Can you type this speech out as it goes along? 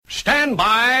Stand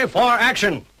by for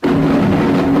action. Greenville,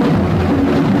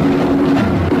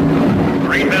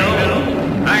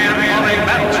 I am on a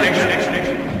battle station.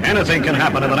 Anything can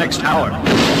happen in the next hour.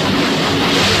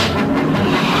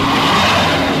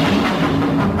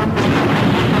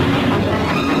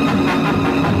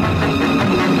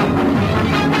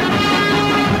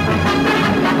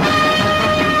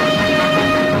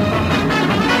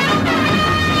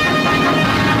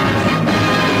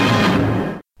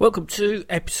 Welcome to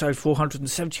episode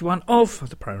 471 of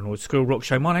the Paranoid Squirrel Rock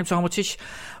Show. My name's Armitage,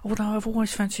 although I've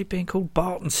always fancied being called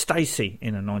Bart and Stacey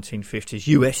in a 1950s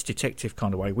US detective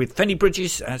kind of way, with Fenny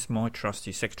Bridges as my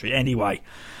trusty secretary. Anyway,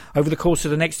 over the course of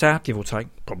the next hour, give or take,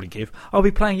 probably give, I'll be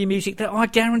playing you music that I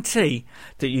guarantee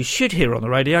that you should hear on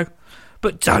the radio,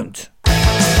 but don't.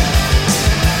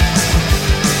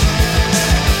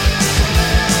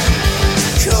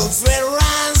 Cold sweat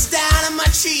runs down my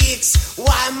cheeks,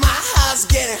 while my heart's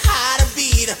getting hard to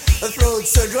beat. The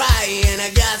throat's so dry and I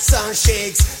got some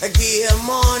shakes. I get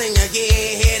morning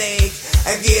again, headache.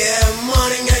 I get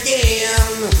morning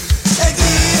again. I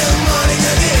get morning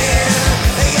again.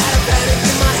 I got a panic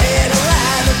in my head, I'd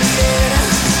rather be dead.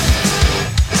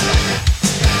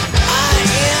 I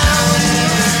am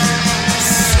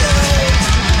so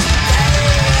bad.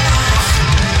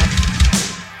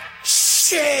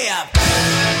 Shit.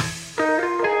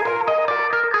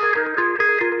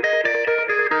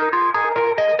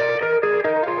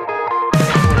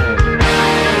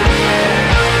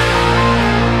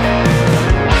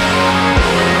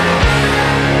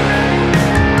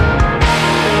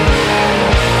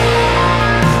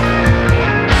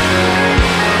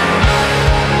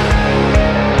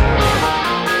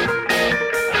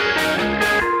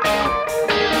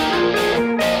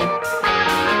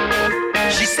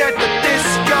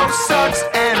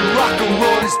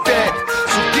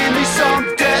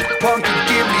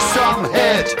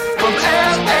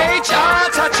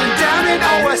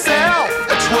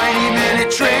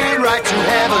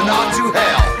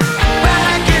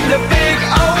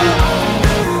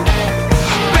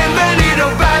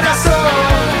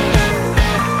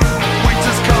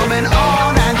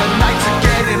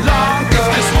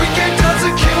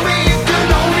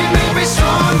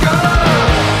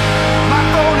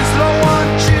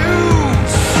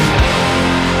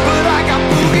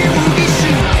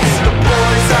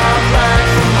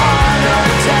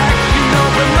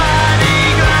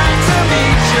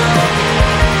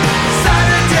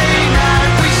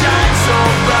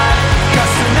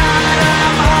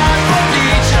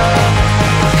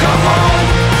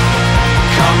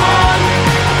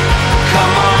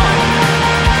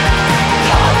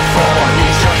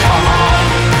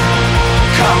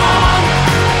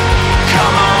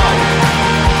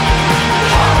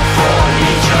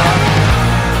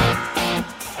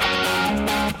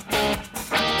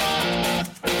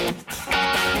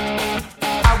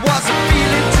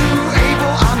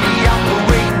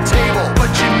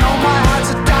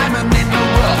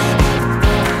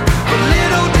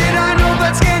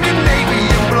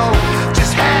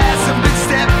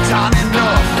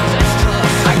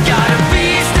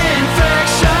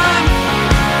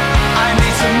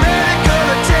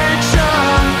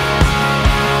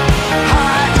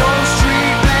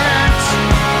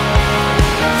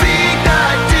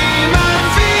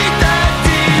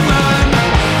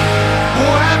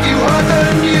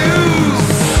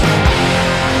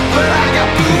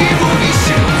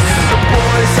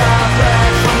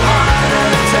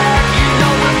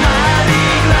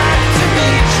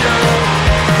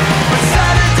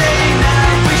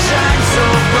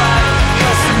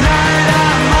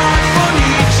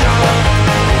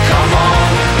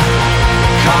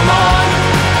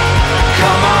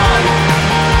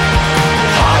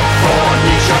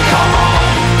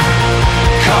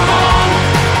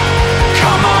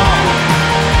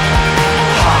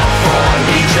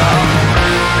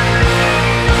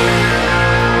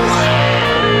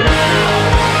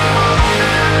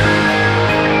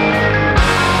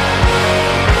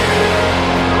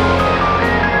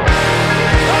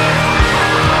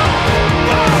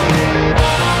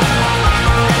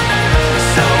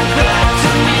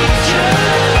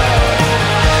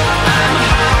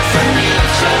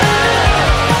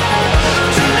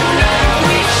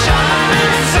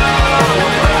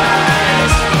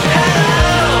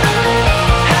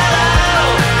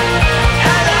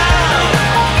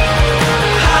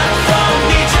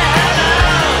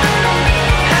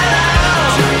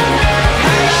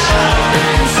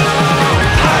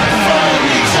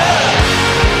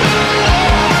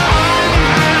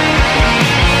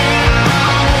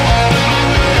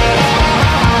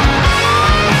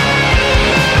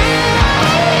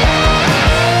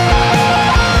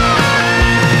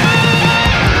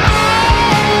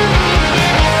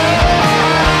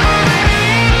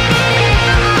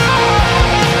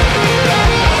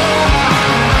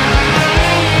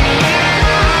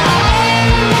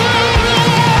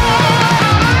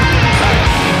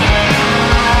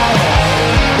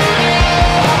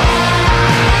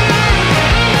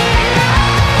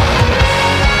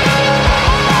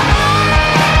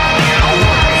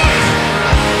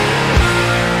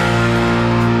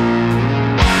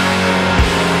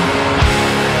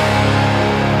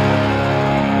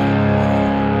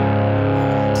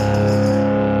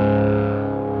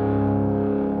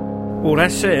 Well,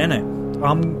 that's it, isn't it?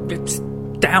 It's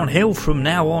downhill from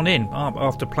now on in.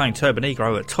 After playing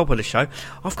Turbonegro at top of the show,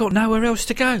 I've got nowhere else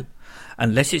to go.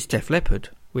 Unless it's Def Leppard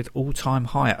with All Time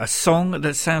High, a song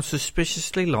that sounds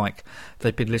suspiciously like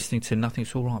they've been listening to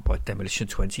Nothing's Alright by Demolition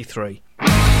 23.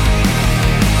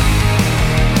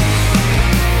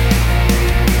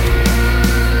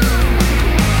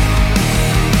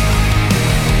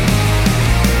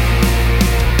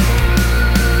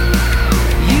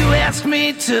 You asked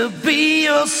me to be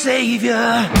your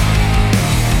savior,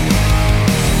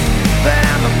 but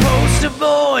I'm a poster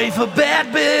boy for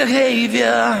bad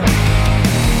behavior.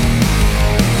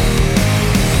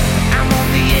 I'm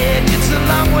on the edge, it's a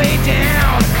long way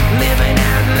down, living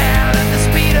out loud at the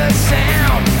speed of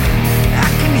sound. I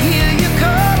can hear you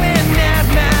calling out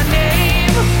my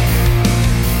name.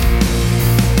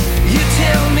 You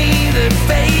tell me that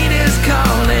fate is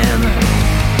calling,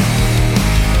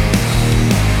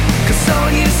 'cause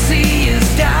all you see is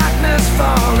darkness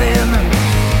falling.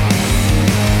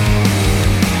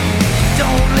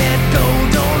 Don't let go,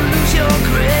 don't lose your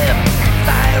grip.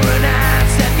 Fire and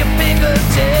ice at your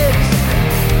fingertips.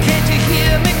 Can't you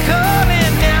hear me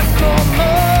calling out for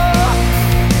more?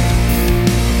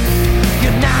 You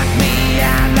knock me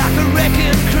out like a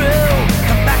wrecking crew.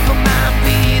 I'm back on my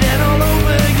feet and all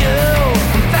over you.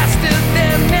 I'm faster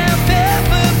than I've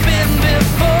ever been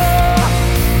before.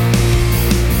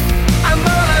 I'm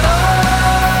on an all-time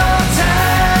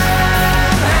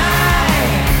high.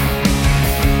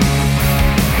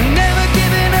 Never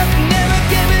giving up,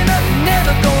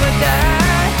 never gonna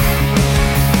die.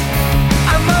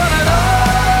 I'm on an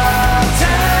all-time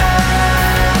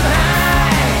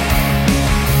high.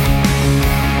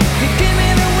 You give me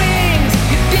the wings,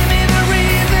 you give me the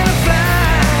reason to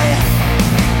fly.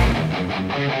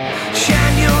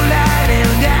 Shine your light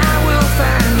and I will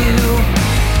find you.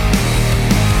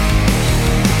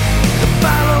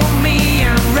 Follow me,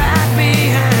 I'm right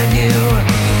behind you.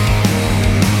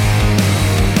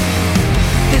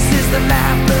 This is the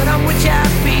life that on which I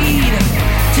feed.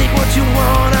 Take what you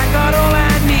want, I got all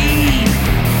I need.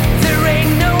 There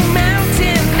ain't no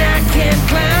mountain I can't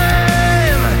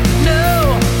climb.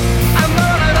 No, I'm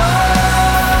on an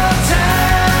all-time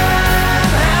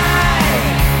high.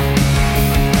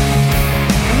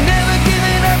 Never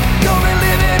giving up, gonna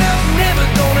live it up, never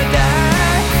gonna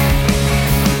die.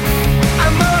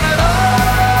 I'm on an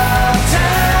all-time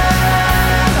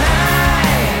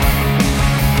high.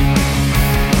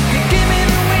 You give me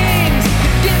the wings,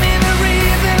 you give me the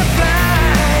reason to fly.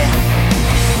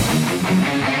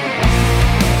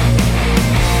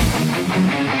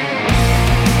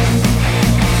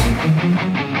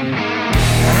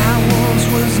 I once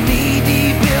was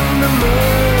knee-deep in the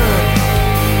mud,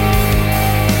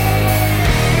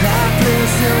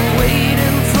 lifeless and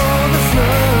waiting for the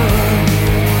flood.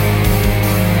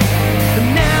 And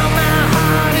now my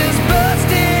heart is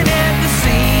bursting at the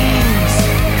seams,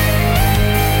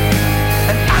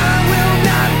 and I will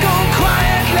not go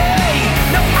quietly.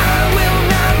 No, I will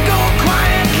not go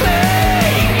quietly.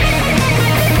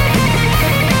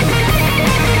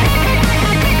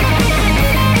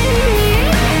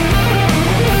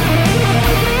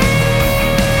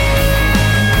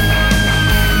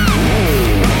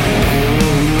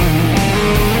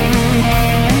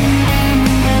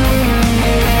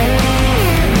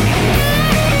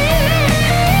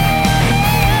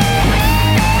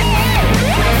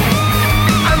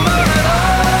 I'm on an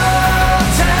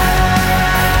all-time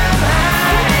high.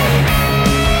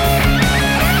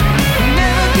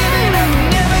 Never giving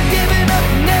up,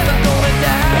 never gonna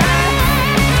die.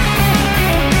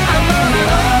 I'm on an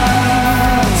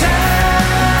all-time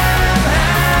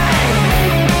high.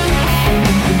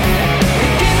 You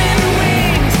give me the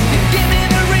wings, you give me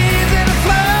the reason to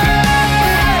fly.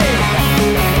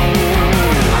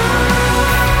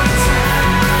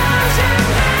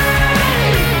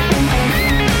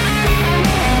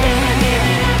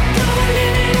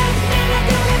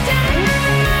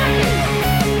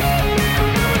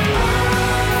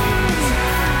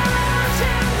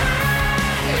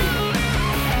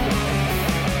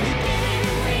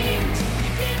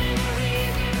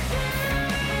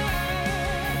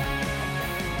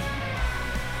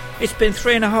 It's been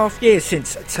 3.5 years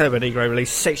since Turbonegro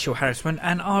released Sexual Harassment,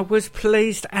 and I was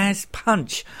pleased as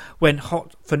punch when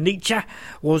Hot for Nietzsche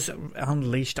was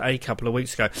unleashed a couple of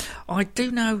weeks ago. I do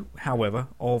know, however,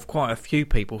 of quite a few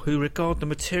people who regard the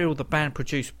material the band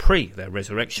produced pre their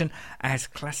resurrection as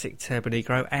classic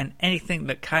Turbonegro, and anything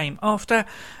that came after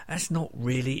as not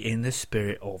really in the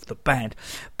spirit of the band.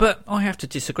 But I have to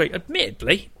disagree.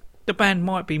 Admittedly, the band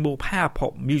might be more power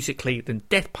pop musically than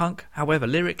death punk, however,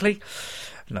 lyrically,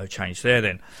 no change there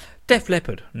then. Def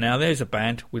Leppard. Now there's a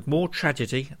band with more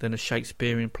tragedy than a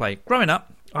Shakespearean play. Growing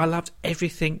up, I loved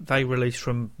everything they released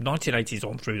from 1980s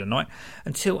on through the night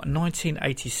until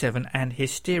 1987 and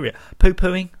Hysteria.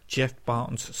 Poo-pooing Jeff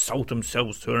Barton's Sold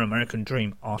Themselves to an American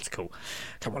Dream article.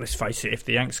 Come on, let's face it, if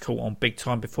the Yanks caught on big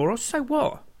time before us, so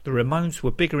what? The Ramones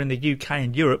were bigger in the UK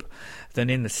and Europe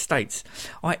than in the States.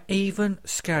 I even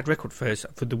scoured record fairs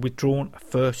for the withdrawn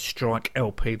First Strike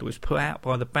LP that was put out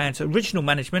by the band's original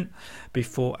management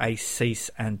before a cease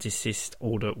and desist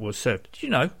order was served. Did you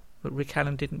know that Rick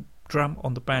Allen didn't drum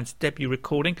on the band's debut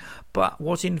recording, but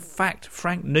was in fact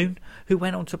Frank Noon, who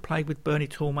went on to play with Bernie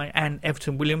Tormé and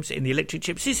Everton Williams in the Electric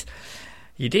Gypsies?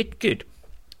 You did? Good.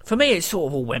 For me, it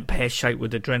sort of all went pear-shaped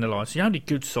with Adrenalize. The only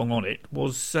good song on it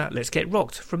was Let's Get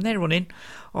Rocked. From there on in,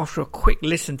 after a quick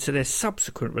listen to their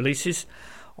subsequent releases,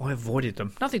 I avoided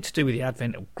them. Nothing to do with the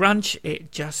advent of grunge,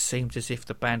 it just seemed as if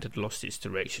the band had lost its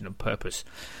direction and purpose.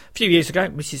 A few years ago,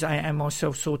 Mrs. A and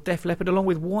myself saw Def Leppard along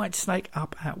with Whitesnake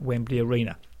up at Wembley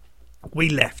Arena. We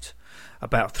left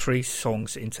about 3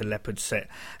 songs into Leppard's set,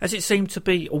 as it seemed to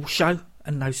be all show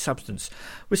and no substance.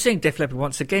 We're seeing Def Leppard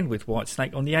once again with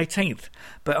Whitesnake on the 18th,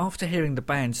 but after hearing the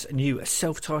band's new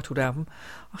self-titled album,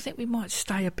 I think we might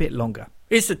stay a bit longer.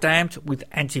 Here's The Damned with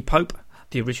AntiPope,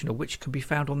 the original which can be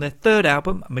found on their 3rd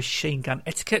album, Machine Gun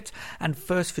Etiquette, and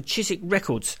first for Chiswick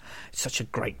Records. It's such a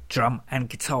great drum and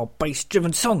guitar bass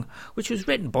driven song, which was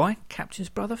written by Captain's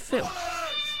brother Phil.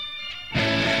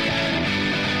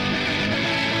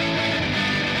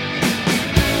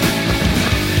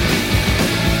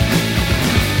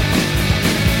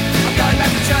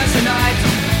 Tonight,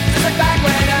 just like back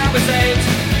when I was 8,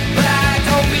 but I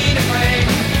don't mean afraid.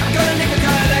 I'm gonna nick a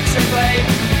collection plate.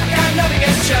 I got nothing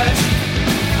against church.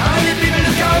 Only people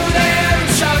who go there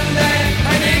and show them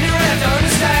and ignorant don't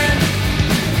understand.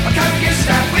 I come against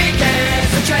that weekend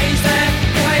to change their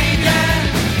behaviour.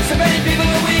 So many people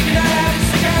are weak and I have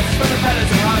cigarettes from the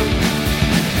pellets at home.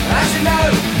 I should know,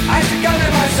 I should go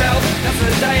there myself. That's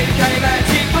the day it became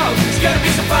AntiPope. It's gonna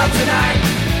be some fun tonight.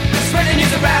 Spreading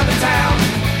news around the town.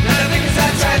 I think it's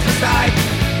that transvestite.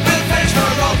 We'll finish for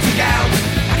a royalty gown.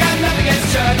 I got nothing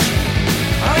against church.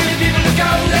 Only people who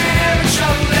go there and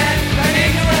show them and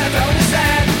ignorant don't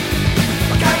understand.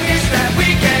 I come against that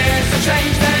weekend to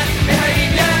change their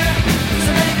behaviour.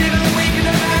 So many people are weak and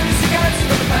don't have cigarettes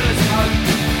from the pellets at home.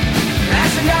 I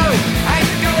should know, I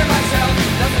should go with myself.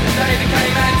 That's the day that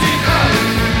came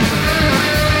AntiPope.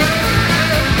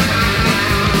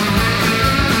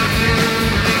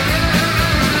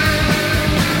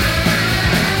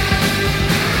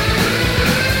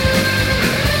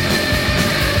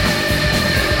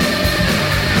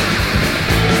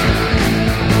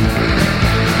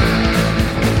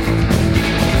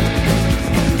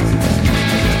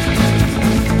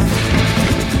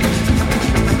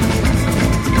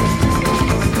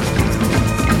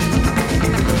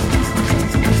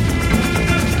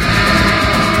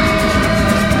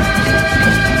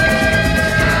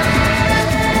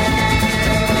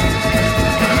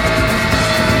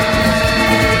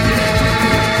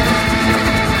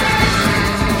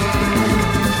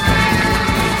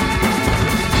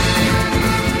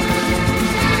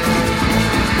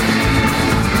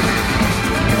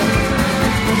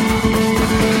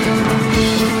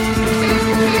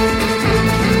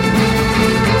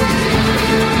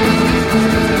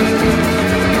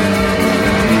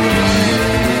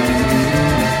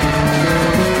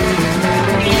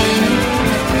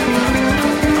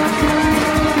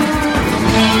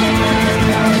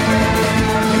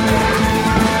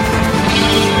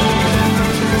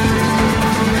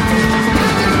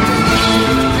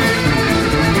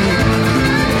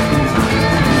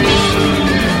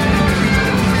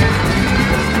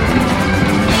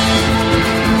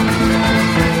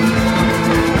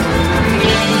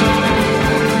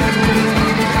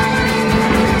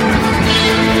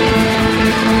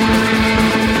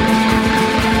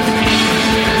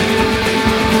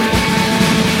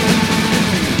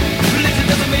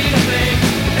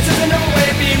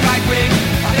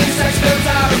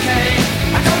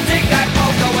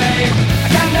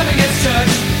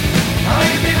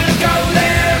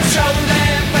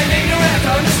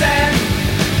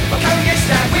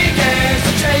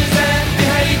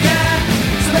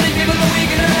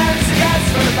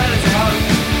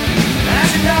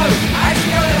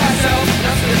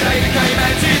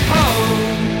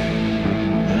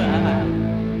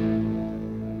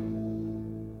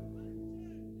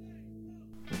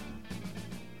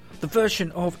 The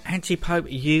version of AntiPope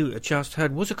you just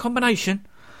heard was a combination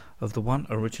of the one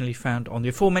originally found on the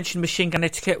aforementioned Machine Gun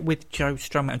Etiquette with Joe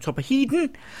Strummer and Topper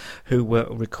Heaton, who were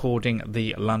recording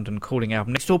the London Calling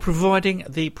album next door, providing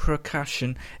the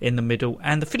percussion in the middle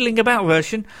and the fiddling about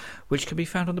version, which can be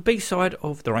found on the B-side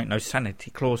of There Ain't No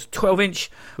Sanity Clause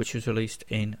 12-inch, which was released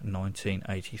in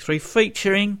 1983,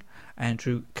 featuring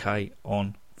Andrew Kay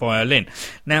on violin.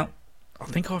 Now, I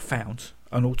think I found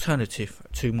an alternative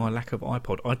to my lack of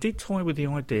iPod. I did toy with the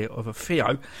idea of a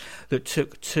Fio that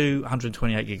took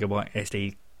 228GB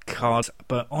SD cards,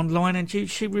 but online and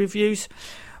YouTube reviews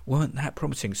weren't that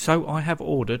promising. So I have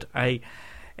ordered a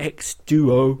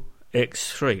X-Duo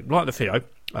X3. Like the Fio,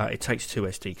 it takes 2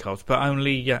 SD cards, but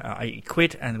only 80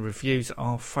 quid, and the reviews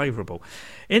are favourable.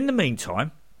 In the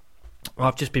meantime,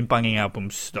 I've just been banging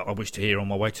albums that I wish to hear on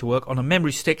my way to work on a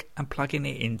memory stick and plugging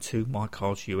it into my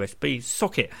car's USB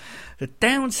socket. The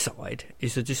downside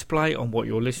is the display on what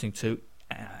you're listening to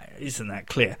isn't that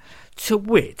clear. To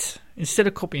wit, instead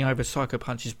of copying over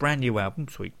Psychopunch's brand new album,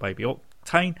 Sweet Baby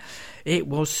Octane, it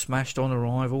was smashed on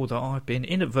arrival that I've been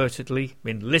inadvertently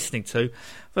listening to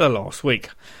for the last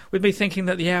week, with me thinking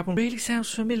that the album really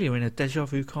sounds familiar in a deja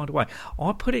vu kind of way.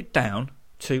 I put it down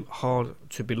to Hard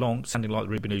to Belong, sounding like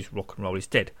Ruby News Rock and Roll is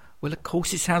Dead. Well, of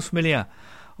course it sounds familiar.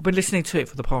 I've been listening to it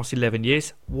for the past 11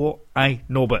 years. What a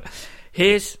Norbert.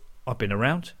 Here's I've Been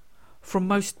Around from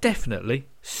most definitely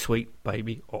Sweet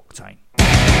Baby Octane.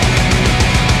 I've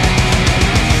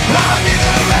been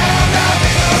around,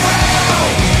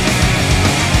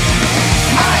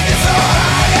 I get so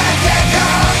high I can't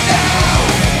come down.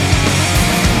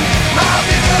 I've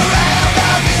been around,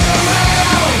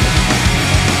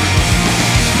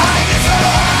 I get so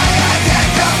high I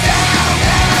can't come down,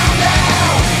 down,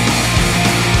 down.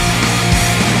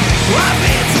 I've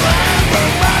been to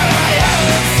Hamburg, but I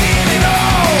haven't seen it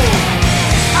all.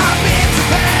 I've been to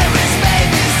Paris,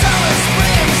 maybe summer,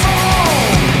 spring,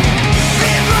 fall.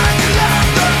 Been right to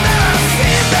London, and I've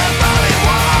seen the Berlin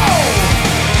Wall.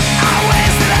 I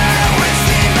wasted hours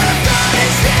in the dirty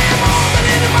sham, more than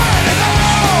in the mind at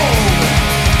all.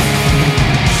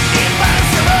 In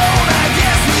Barcelona, I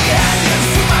guess we had just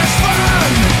too much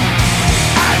fun.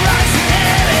 I rise in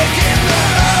headache in the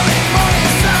early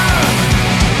morning sun.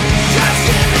 Just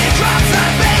give me drums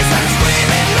and bass and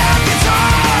screaming loud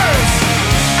guitars.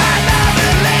 Another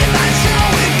late night show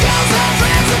with girls and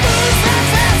friends and booze and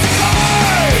fancy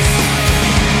cars.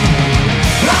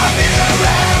 I've been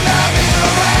around, I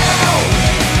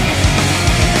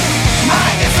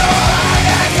get so high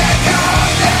I can't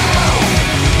come down.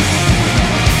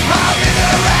 I've been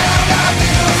around,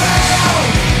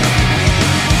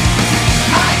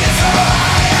 I get so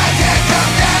high I can't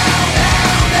come down,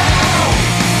 down, down.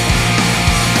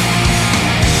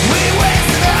 We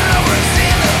wasted hours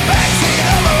in the backseat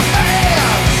of a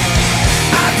van.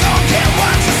 I don't care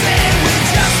what you say, we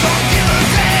just don't give a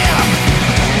damn.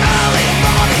 Early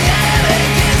morning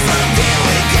headache is until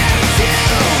we get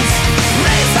confused.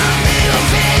 Raise our middle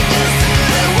fingers to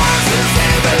the ones who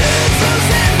say balloons, who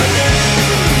say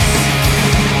balloons.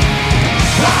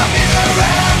 I've been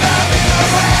around,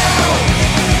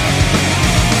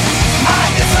 I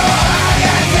get so high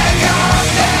I can't come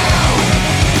down.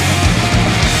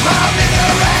 I've been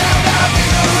around,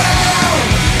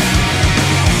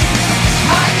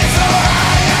 I get so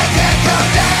high I can't come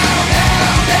down,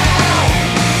 down, down.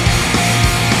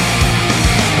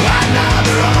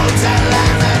 Another hotel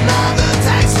and another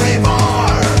tax-free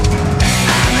bar.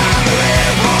 Another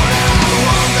airport and I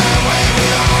wonder where we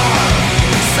are.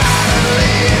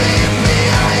 Suddenly it hit me,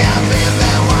 I have been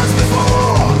there once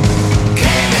before.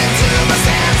 Came into my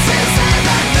senses and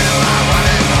I knew I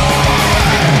wanted more.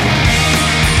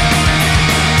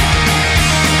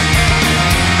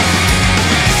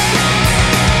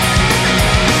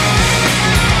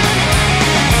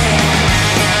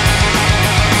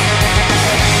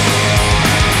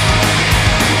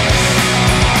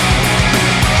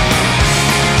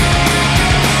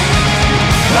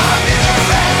 I've been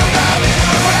around,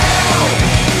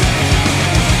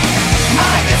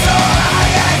 I get so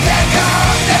high I can't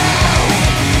come down.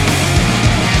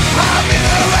 I've been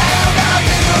around, I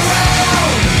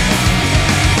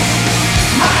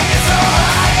get so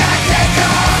high I can't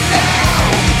come down.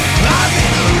 I've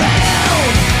been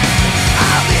around,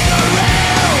 I've been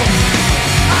around,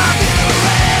 I've been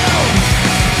around,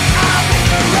 I've been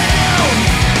around,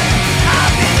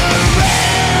 I've been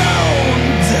around.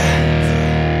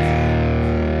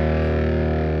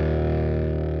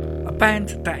 A band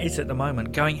that is at the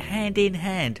moment going hand in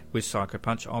hand with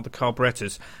Psychopunch are the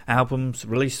Carburetors. Albums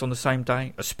released on the same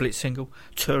day, a split single,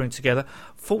 touring together.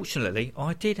 Fortunately,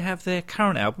 I did have their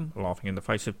current album, Laughing in the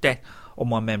Face of Death, on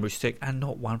my memory stick and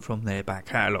not one from their back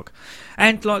catalogue.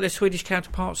 And like their Swedish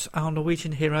counterparts, our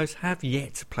Norwegian heroes have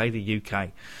yet to play the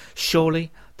UK.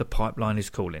 Surely the pipeline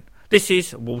is calling. This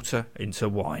is Water into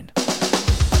Wine.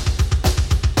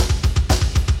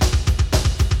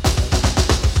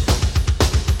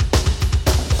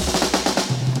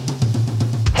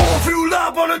 All fueled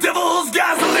up on the devil's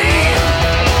gasoline.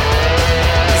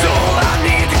 So all I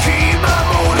need to keep my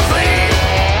motor clean.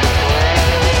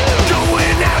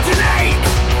 Going out tonight,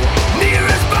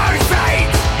 nearest bar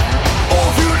site.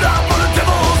 All fueled up on the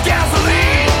devil's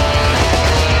gasoline.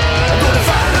 I'm gonna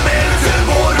find a man to turn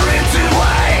water into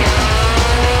wine.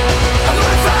 I'm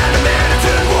gonna find a man to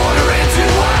turn water into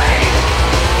wine.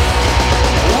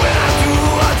 When I do,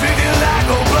 I drink it like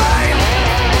a blind.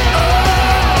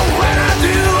 Oh, when I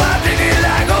do, I drink it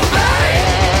like a blind.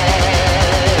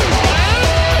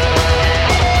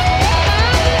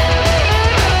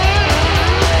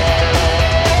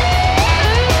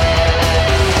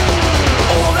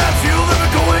 All that fuel that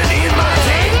we're going in my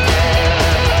tank.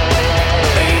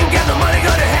 Ain't got no money,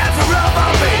 gonna have to rub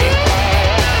on me.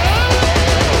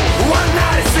 One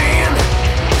night of sin,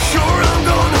 sure I'm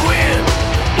gonna win.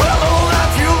 Well, all that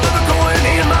fuel that we're going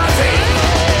in my tank.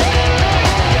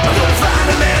 I'm gonna find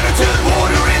a man to turn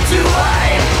water into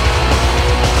wine.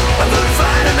 I'm gonna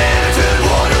find a man to turn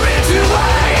water into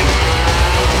wine.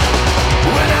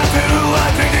 When I do,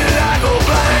 I drink it like a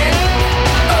blind.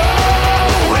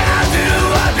 Oh, when I do,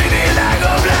 I drink it like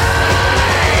a blind.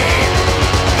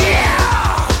 Yeah.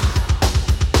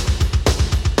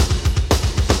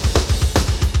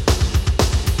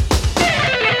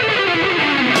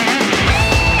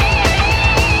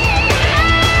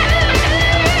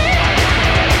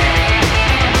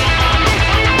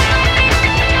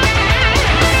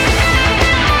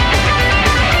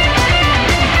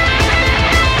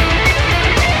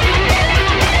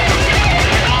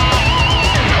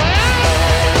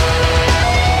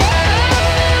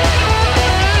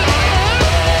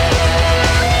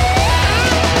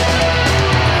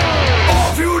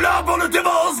 All fueled up on the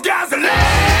devil's gasoline.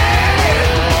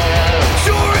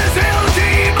 Sure as hell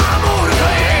keep my motor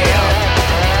clean.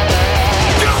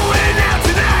 Going out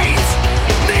tonight,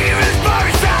 nearest bar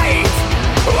site.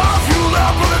 All fueled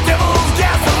up on the devil's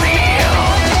gasoline.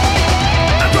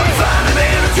 I'm gonna find a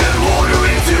man to turn water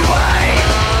into wine.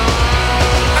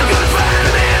 I'm gonna find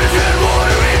a man to turn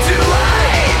water into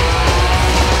wine.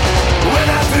 When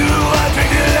I do, I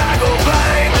drink it like a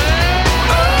blind.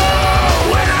 Oh,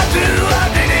 when I do, I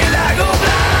drink it like a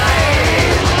blind.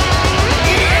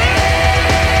 Yeah.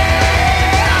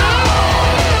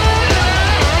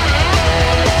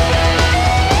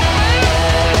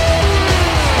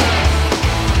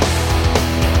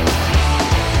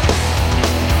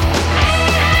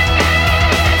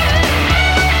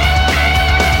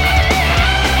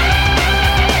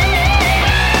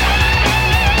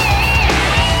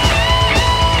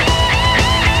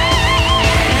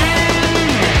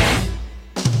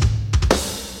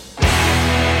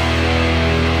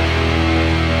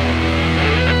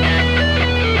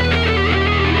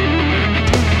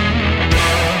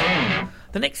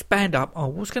 The next band up I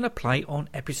was going to play on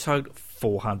episode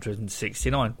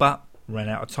 469, but ran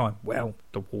out of time. Well,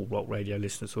 the Wall Rock Radio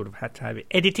listener sort of had to have it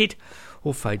edited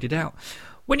or faded out.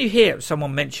 When you hear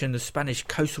someone mention the Spanish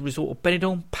coastal resort of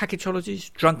Benidorm,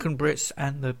 packagologies, drunken Brits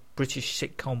and the British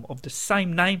sitcom of the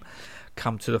same name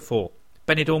come to the fore.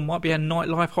 Benidorm might be a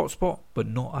nightlife hotspot, but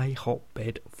not a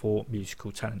hotbed for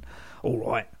musical talent.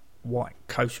 Alright, White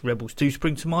Coast Rebels do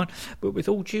spring to mind, but with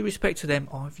all due respect to them,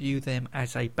 I view them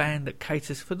as a band that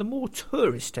caters for the more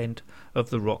tourist end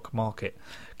of the rock market.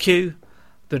 Cue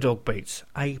the Dogbeats,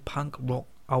 a punk rock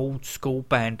old school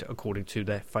band according to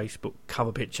their Facebook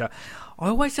cover picture. I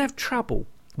always have trouble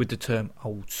with the term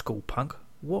old school punk.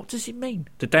 What does it mean?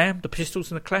 The Damned, the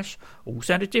Pistols and the Clash all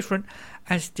sounded different,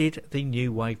 as did the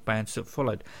new wave bands that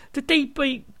followed. The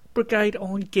Deadbeat Brigade,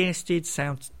 I guess, did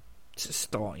sound to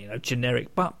start,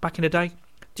 generic, but back in the day,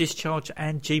 Discharge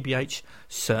and GBH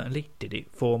certainly did it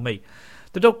for me.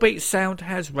 The Dogbeats sound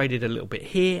has raided a little bit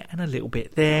here and a little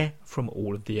bit there from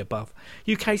all of the above.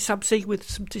 UK subsea with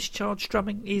some Discharge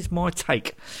drumming is my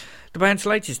take. The band's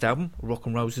latest album, Rock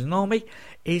and Roll's an Army,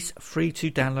 is free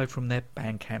to download from their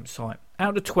Bandcamp site.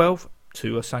 Out of 12,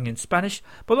 2 are sung in Spanish,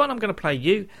 but the one I'm going to play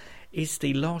you is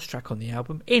the last track on the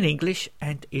album in English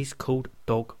and is called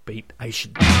Dogbeat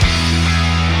Asian.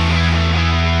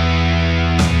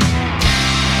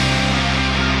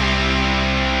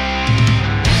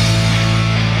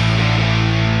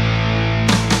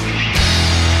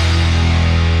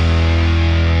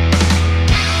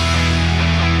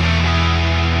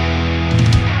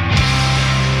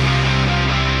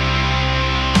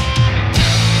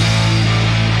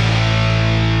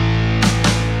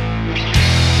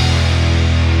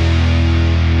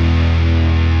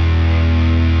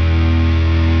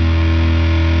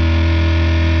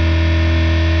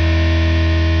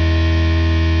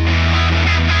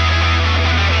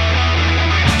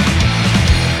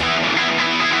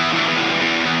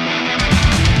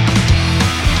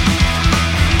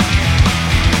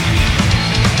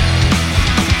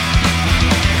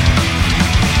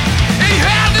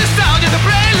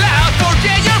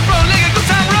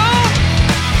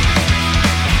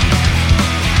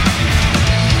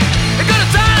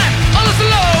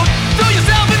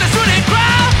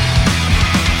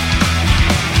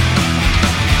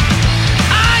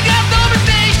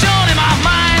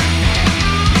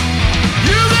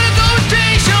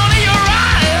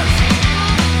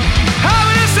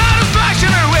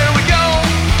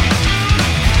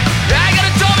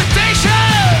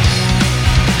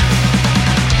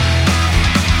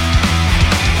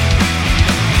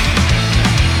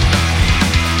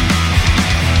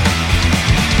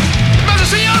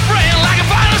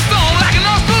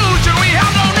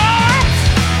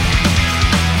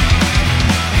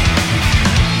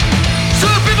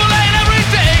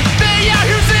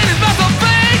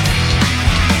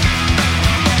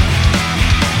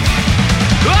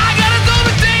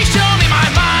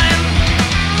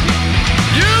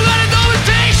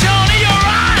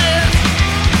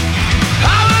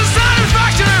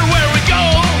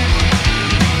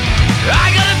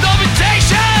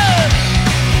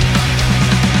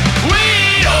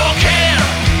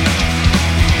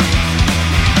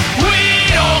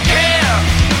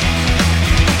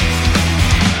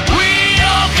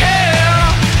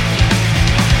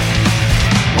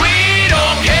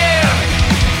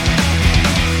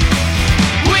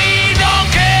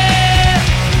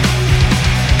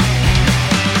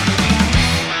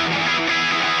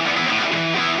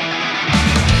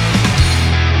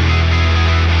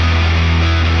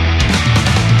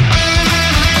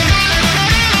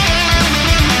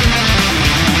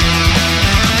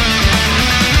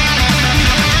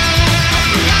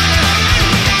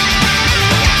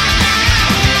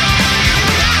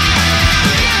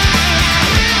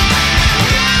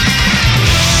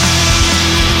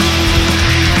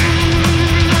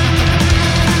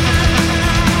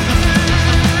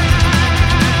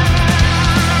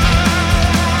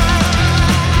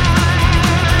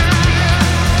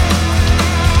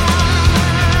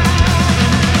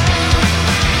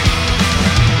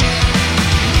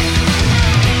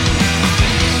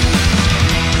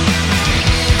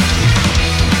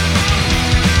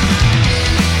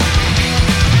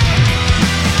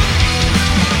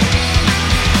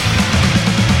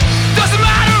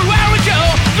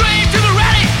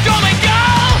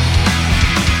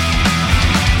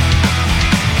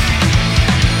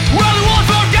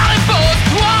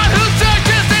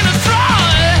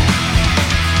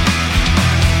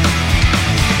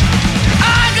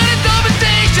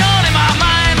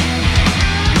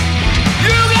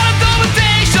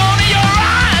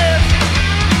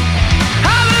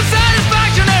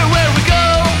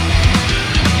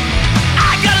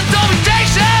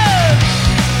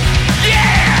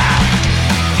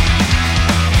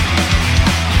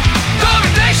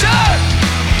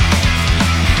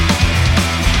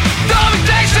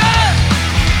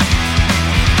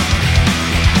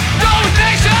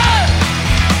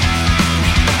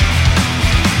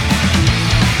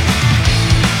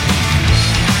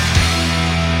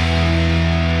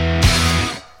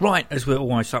 Right, as we're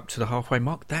almost up to the halfway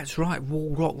mark, that's right,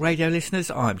 Wall Rock Radio listeners,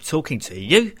 I'm talking to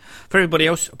you. For everybody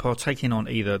else partaking on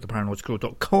either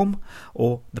theparanoidsquirrel.com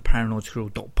or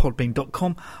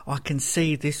theparanoidsquirrel.podbean.com, I can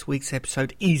see this week's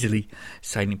episode easily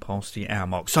sailing past the hour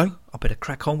mark. So, I better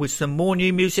crack on with some more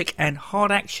new music and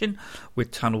hard action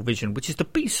with Tunnel Vision, which is the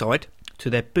B-side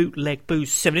to their Bootleg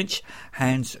Booze 7-inch,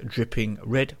 Hands Dripping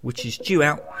Red, which is due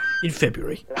out in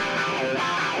February.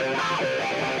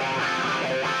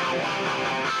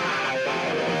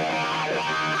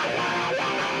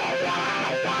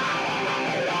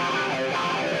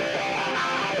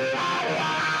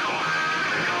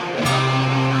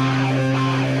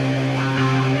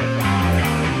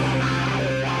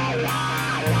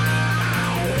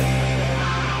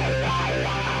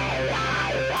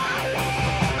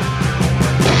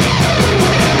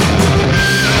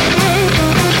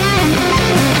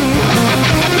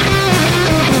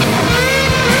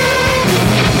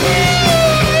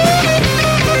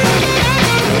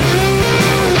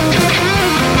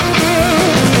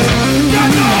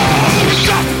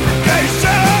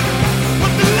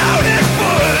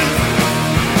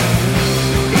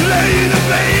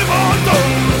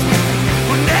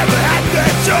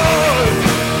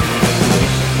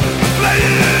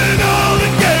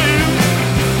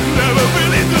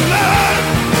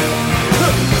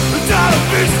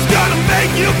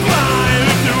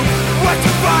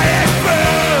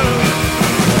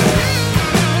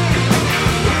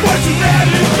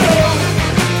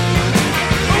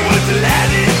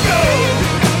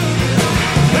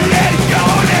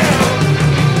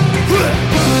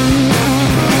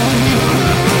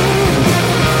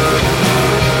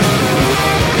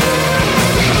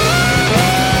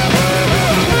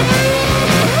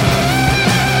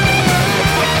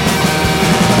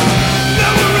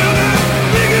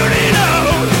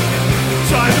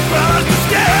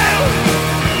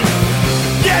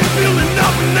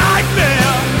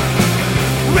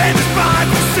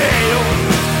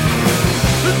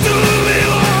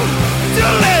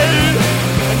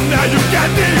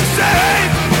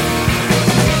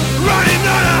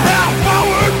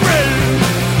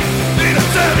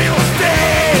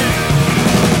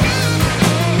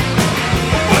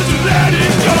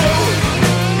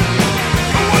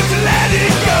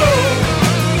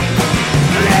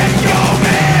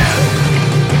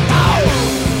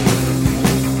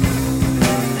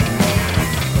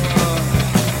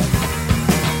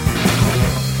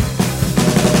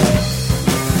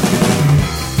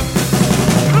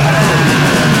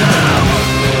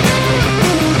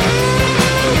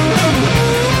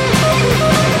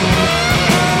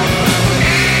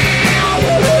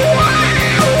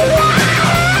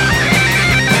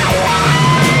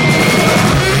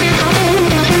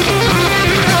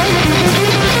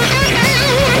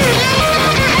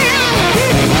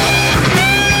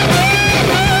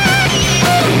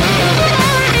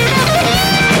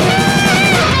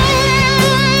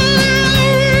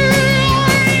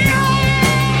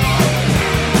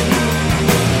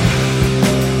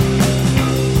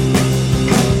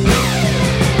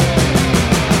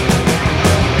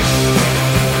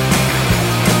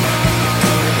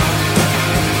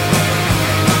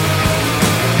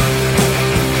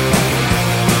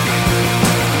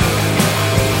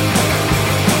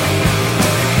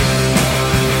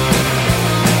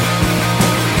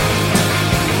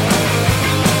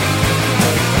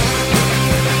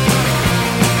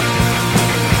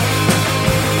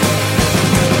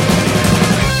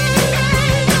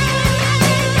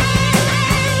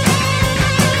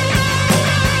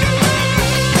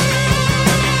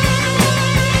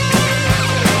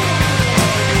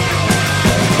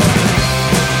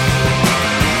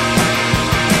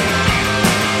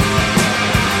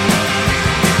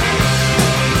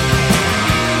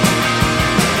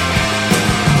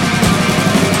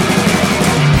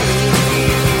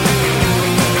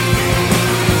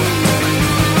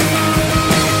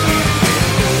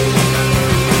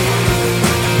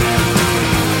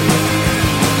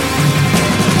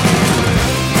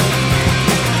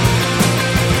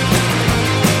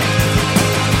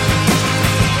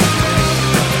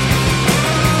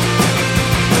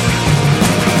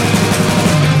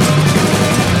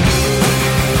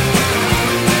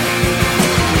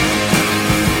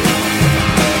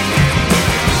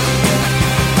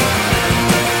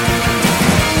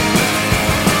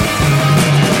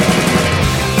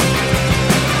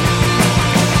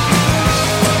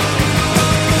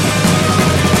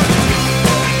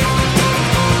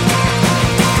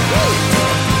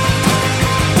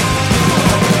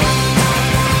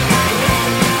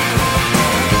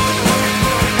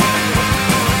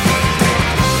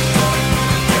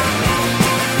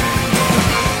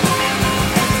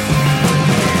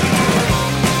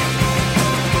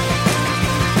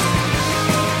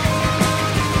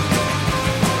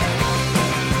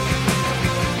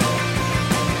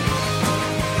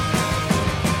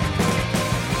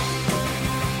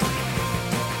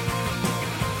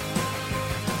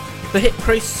 The Hit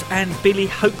Priests and Billy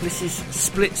Hopeless's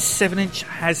split 7-inch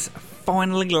has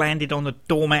finally landed on the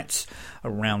doormats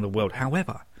around the world.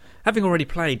 However, having already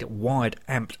played Wide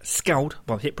Amped Scald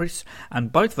by the Hit Priests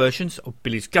and both versions of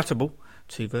Billy's Gutterball,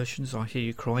 two versions, I hear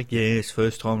you cry, yes,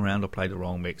 first time around I played the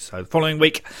wrong mix, so the following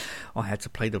week I had to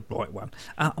play the right one.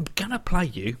 I'm going to play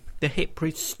you the Hit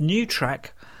Priests' new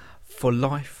track for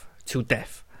Life Till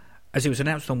Deth. As it was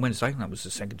announced on Wednesday, that was the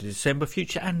 2nd of December,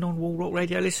 Future and Non-Wall Rock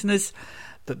Radio listeners,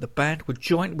 that the band were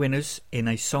joint winners in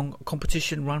a song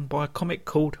competition run by a comic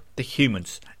called The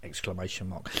Humans!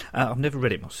 I've never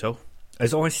read it myself,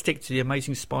 as I stick to The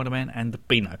Amazing Spider-Man and the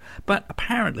Beano. But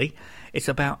apparently it's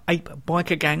about ape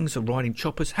biker gangs riding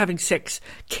choppers, having sex,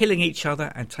 killing each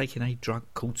other and taking a drug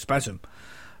called Spasm.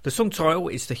 The song title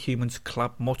is the Humans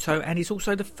Club motto and is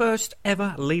also the first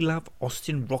ever Lee Love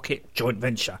Austin Rocket joint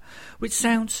venture, which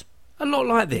sounds a lot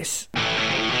like this.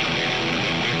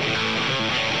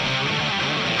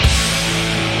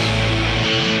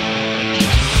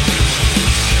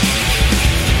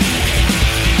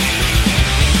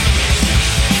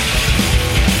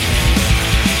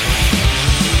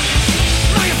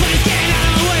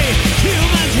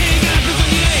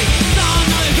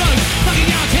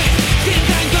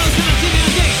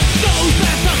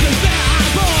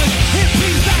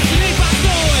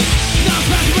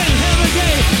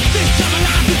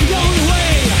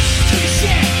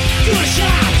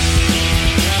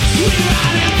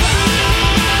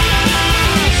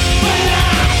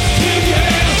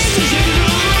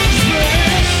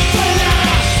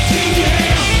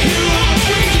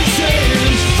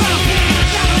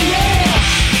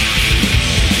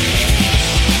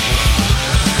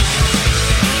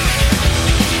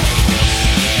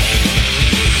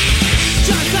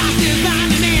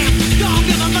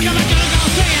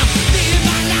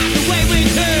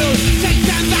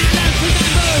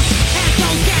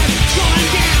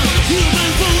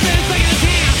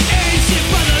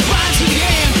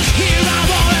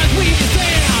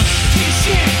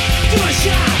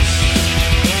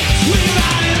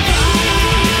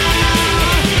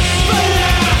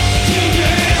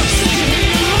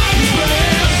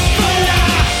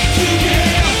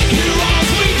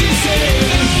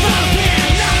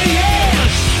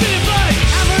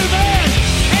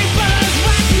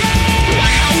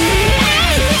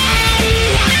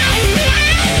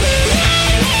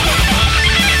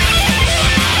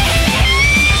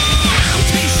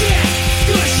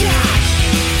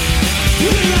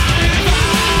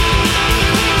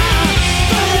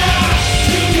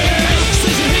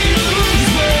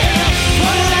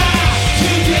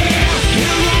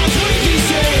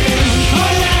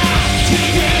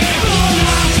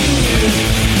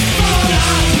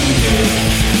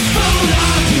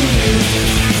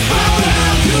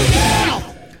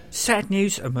 Sad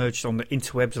news emerged on the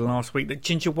interwebs last week that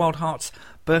Ginger Wildhearts'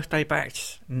 birthday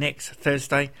bash next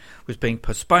Thursday was being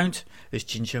postponed as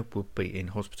Ginger would be in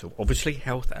hospital. Obviously,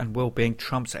 health and well-being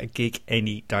trumps a gig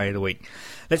any day of the week.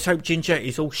 Let's hope Ginger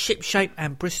is all shipshape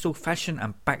and Bristol fashion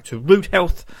and back to rude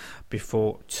health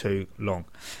before too long.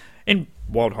 In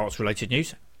Wildhearts related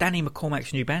news, Danny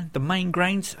McCormack's new band, The Main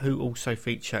Grains, who also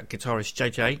feature guitarist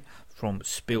JJ from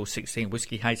Spill 16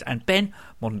 Whiskey Haze and Ben,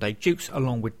 modern day Dukes,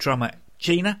 along with drummer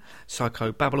Gina,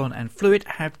 Psycho Babylon and Fluid,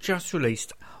 have just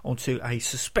released onto a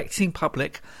suspecting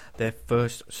public their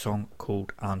first song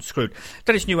called Unscrewed.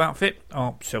 Danny's new outfit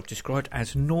are self-described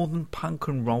as northern punk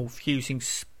and roll fusing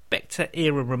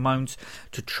Spectre-era Ramones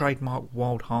to trademark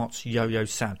Wildhearts yo-yo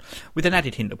sound, with an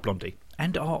added hint of Blondie,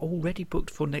 and are already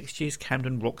booked for next year's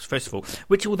Camden Rocks Festival,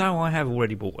 which, although I have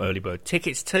already bought early bird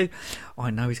tickets to, I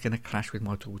know is going to clash with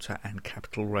my daughter and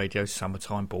Capital Radio's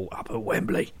summertime ball up at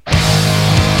Wembley.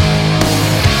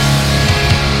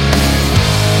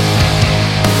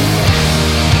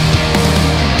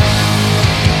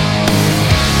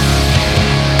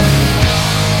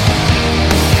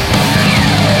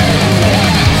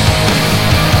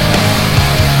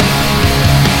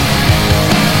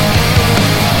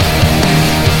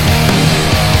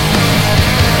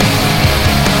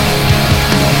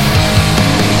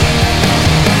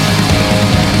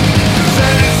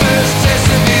 Very first test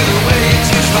of me, the way you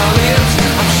touch my lips.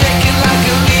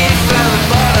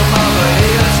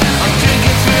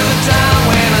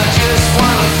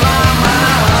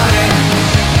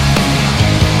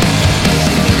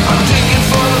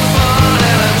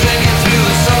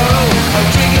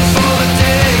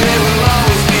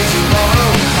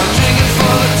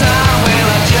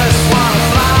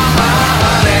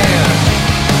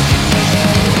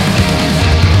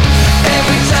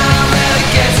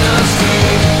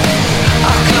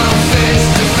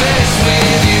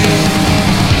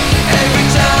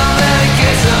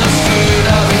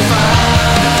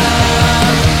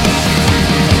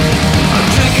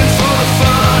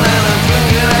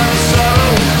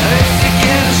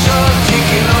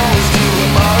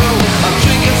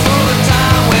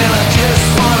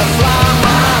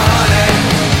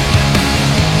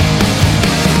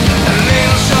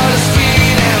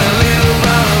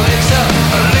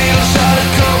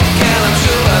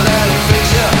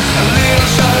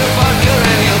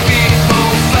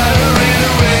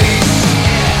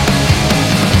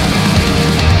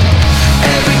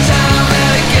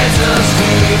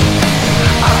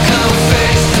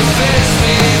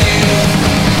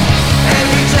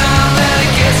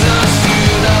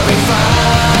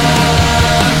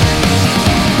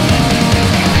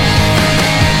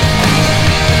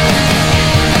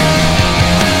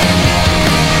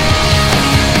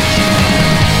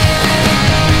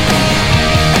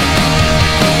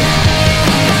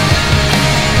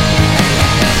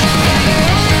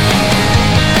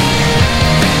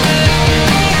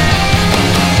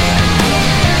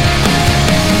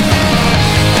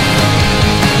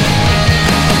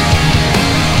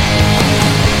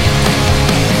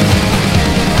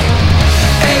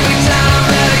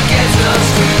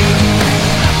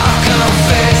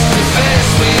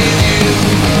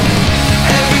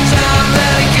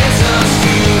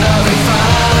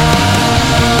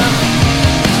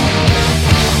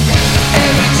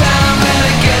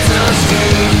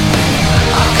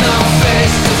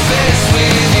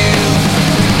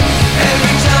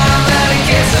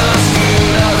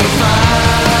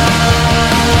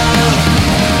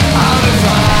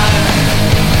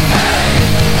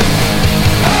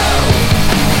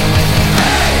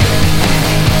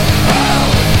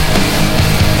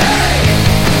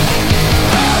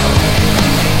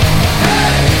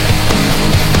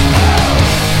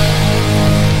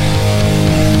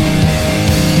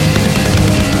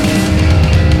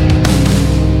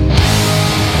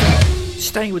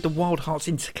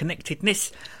 Wildhearts'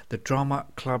 interconnectedness, the Drama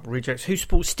Club Rejects, who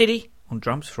sport Stidi on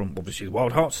drums from obviously the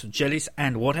Wildhearts, Jellies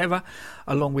and whatever,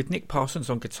 along with Nick Parsons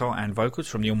on guitar and vocals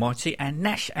from the Almighty, and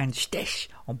Nash and Stesh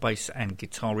on bass and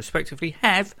guitar respectively,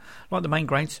 have, like the Main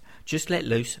Grains, just let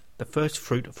loose the first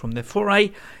fruit from their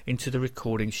foray into the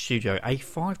recording studio. A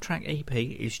 5-track EP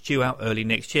is due out early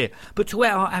next year, but to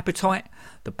whet our appetite,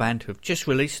 the band have just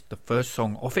released the first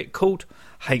song off it, called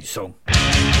Hate Song.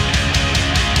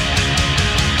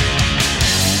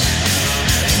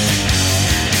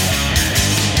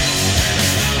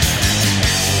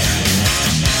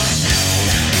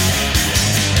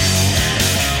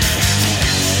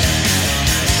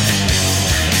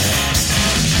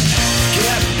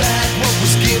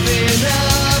 Giving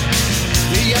up,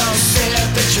 they all said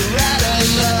that you're out of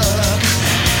luck.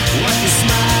 Wipe your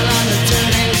smile on a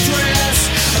dirty dress.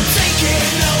 I'm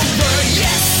taking over,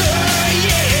 yes sir,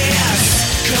 yes.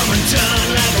 Coming down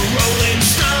like a rolling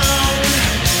stone.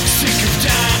 Sick of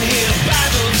dying here by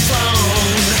the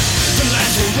phone. The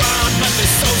lights were on, but the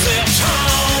souls left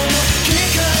home.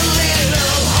 Kick a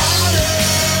little harder,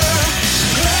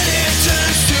 hurt it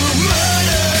turns to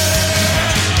murder.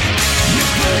 You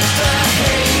put the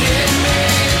hate in me,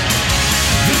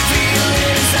 the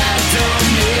feelings I don't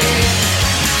need.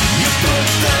 You put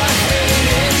the hate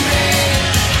in me,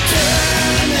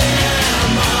 turn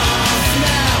them off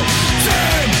now,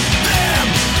 turn them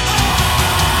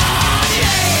off,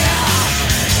 yeah.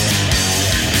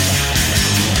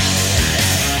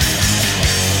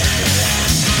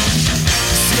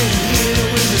 Sitting here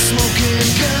with a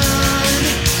smoking gun,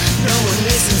 no one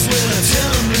listens when I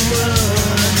tell them to run.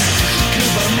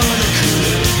 Goodbye mother,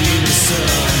 could be the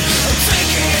sun. I'm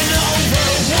taking over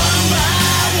one by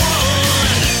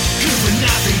one. Good for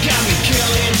nothing, got me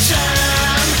killing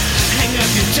time. Hang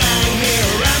up your dying here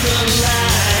around the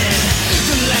line.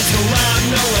 The lights go out,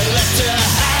 nowhere left to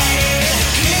hide.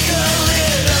 Kick a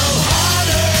little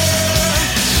harder,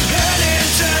 hurt it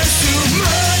turns to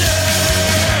murder.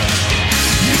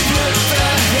 You put the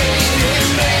hate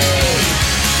in me,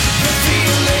 the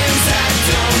feelings I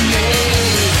don't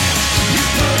need. You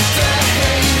put the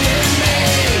hate in me,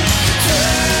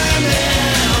 turn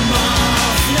them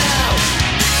off now.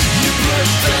 You put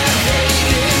the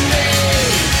hate in me,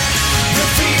 the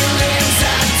feelings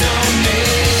I don't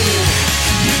need.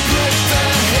 You put the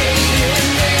hate in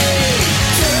me,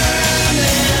 turn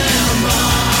them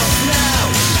off now.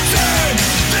 Turn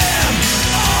them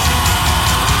off,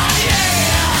 yeah.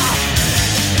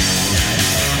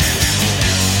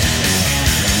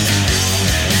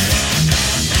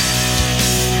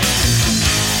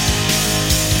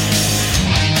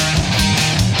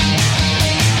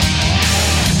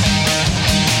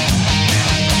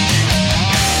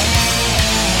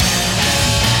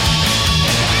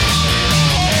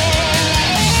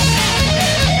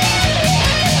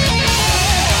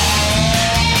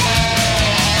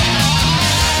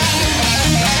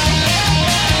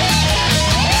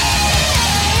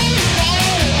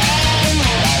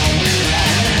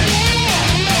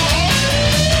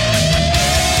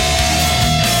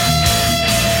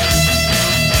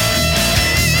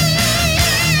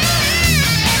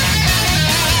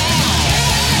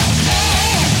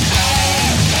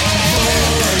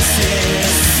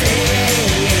 Voices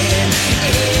singing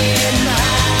in my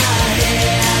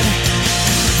head,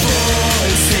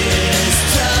 voices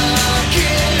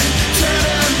talking. Turn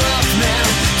them off now,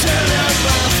 turn them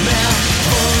off now.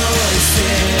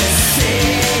 Voices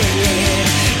singing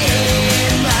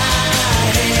in my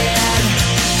head,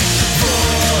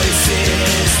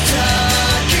 voices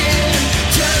talking.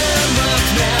 Turn them off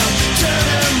now, turn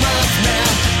them off now.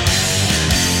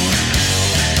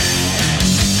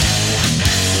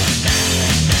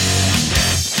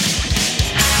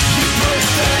 You put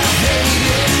the hate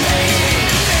in me,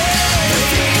 the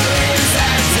feelings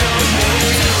I don't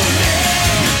need.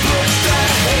 You put the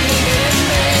hate in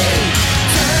me,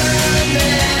 turn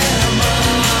them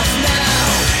off now.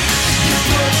 You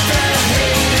put the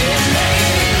hate in me,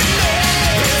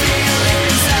 the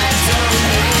feelings I don't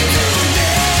need.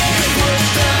 You put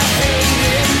the hate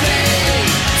in me,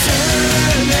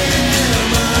 turn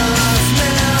them off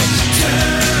now. Turn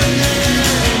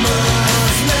them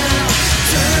off now.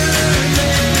 Turn them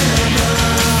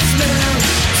off now.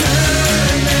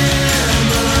 Turn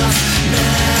them off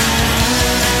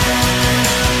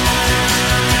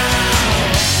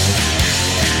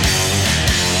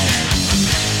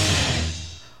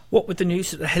What with the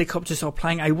news that the Helicopters are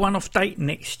playing a one-off date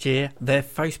next year, their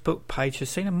Facebook page has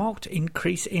seen a marked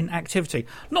increase in activity.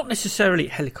 Not necessarily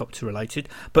helicopter related,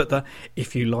 but the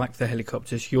if you like the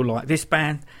Helicopters, you'll like this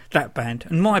band, that band,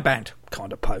 and my band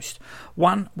kind of post.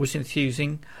 One was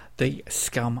enthusing the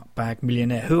Scumbag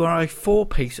Millionaire, who are a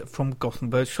four-piece from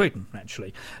Gothenburg, Sweden,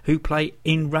 actually, who play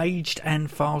enraged and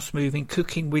fast-moving,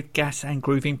 cooking with gas and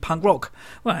grooving punk rock.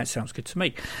 Well, that sounds good to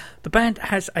me. The band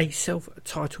has a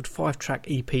self-titled 5-track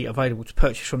EP available to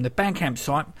purchase from the Bandcamp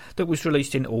site that was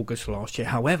released in August last year.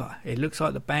 However, it looks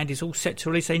like the band is all set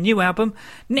to release a new album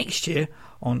next year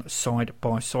on Side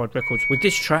by Side Records, with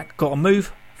this track, Gotta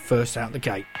Move, first out the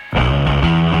gate.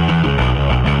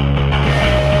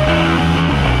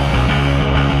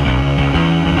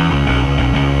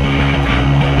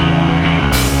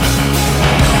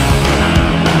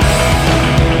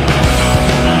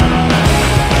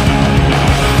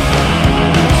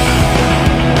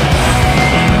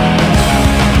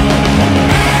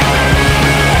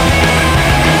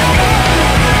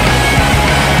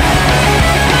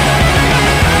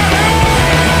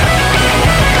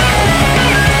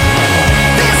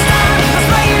 This time, let's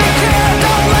make it clear.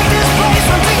 Don't like this place,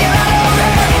 I'm thinking out over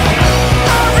here.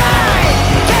 Alright,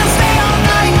 can't stay all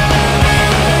night.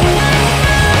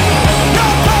 No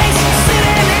place to sit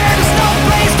in here, there's no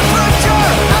place to put your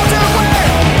outerwear.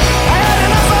 I had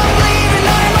enough, I'm leaving,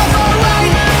 I'm off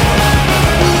alright.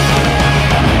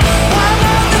 One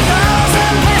of the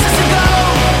thousand places to go,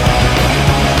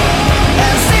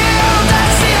 and still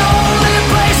that's the only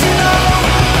place you know.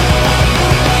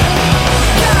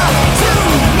 Got to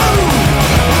move,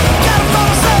 gotta find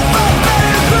myself a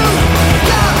better groove.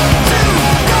 Got to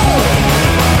go,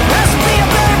 has to be a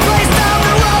better place down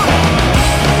the road.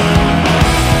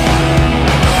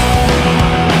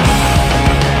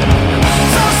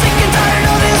 So sick and tired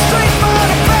of this street, but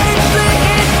I'm ready to be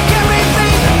it. Get me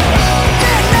beat,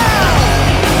 get now,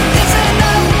 it's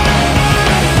enough.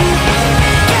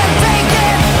 Can't take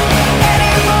it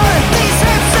anymore. These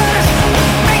hipsters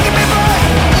making me bored.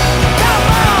 Come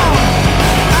on,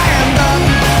 I am done.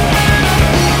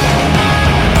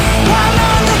 One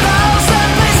of the thousand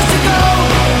places to go,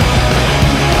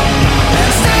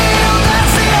 and still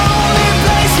that's the only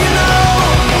place you know.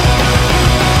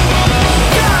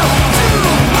 Got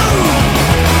to move,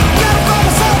 gotta find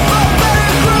myself a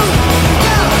better groove.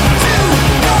 Got to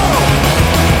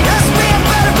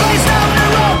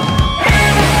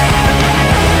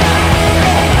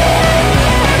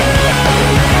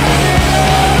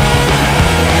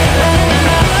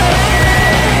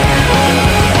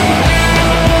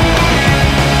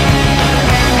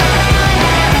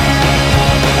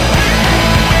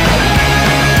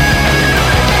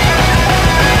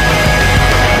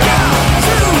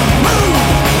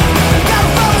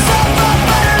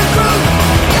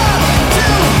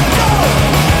go,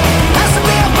 has to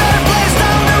be a better place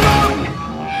down the road.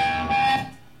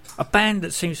 A band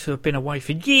that seems to have been away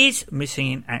for years,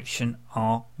 missing in action,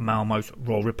 are Malmo's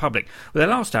Royal Republic, with their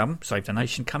last album, Save the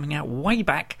Nation, coming out way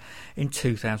back in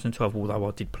 2012, although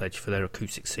I did pledge for their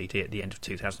acoustic CD at the end of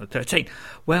 2013.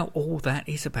 Well, all that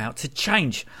is about to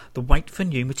change. The wait for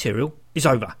new material is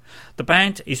over. The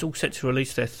band is all set to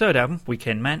release their third album,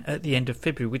 Weekend Man, at the end of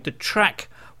February, with the track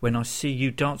When I See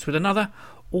You Dance With Another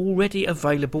already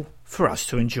available for us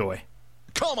to enjoy.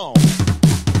 Come on.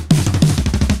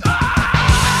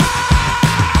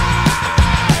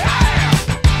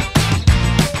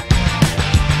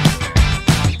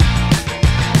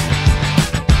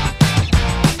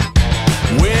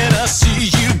 When I see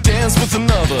you dance with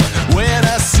another, when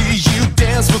I see you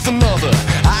dance with another,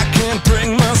 I can't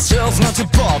bring myself not to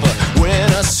bother.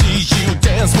 When I see you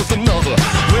dance with another,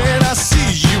 when I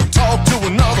see you talk to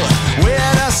another,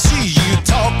 when I see you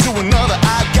talk to another,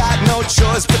 I got no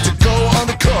choice but to go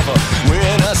undercover.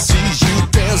 When I see you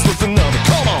dance with another,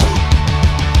 come on.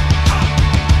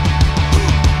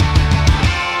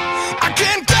 I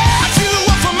can't get you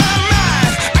off of my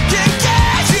mind, I can't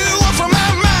get you off of my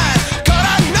mind, 'cause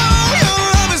I know your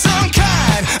love is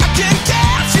unkind. I can't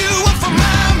get you off of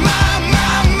my mind.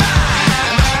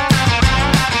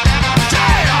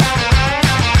 Damn!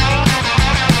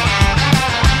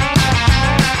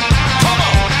 Come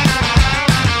on!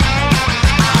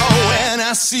 Oh, when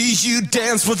I see you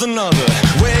dance with another,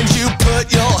 when you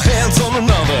put your hands on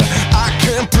another, I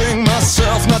can't bring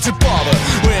myself not to bother.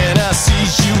 When I see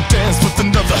you dance with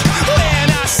another, when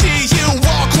I see you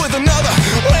walk with another,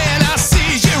 when I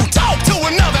see you talk to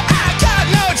another, I got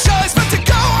no choice but to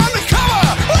go undercover.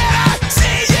 When I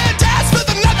see you dance with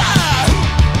another,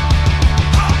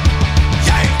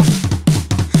 yeah.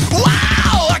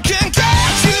 Wow, I can't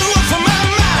get you off of my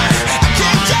mind, I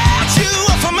can't get you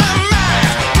off of my mind,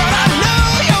 but I know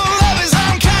your love is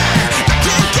unkind. I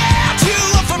can't get you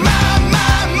off of my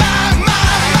mind.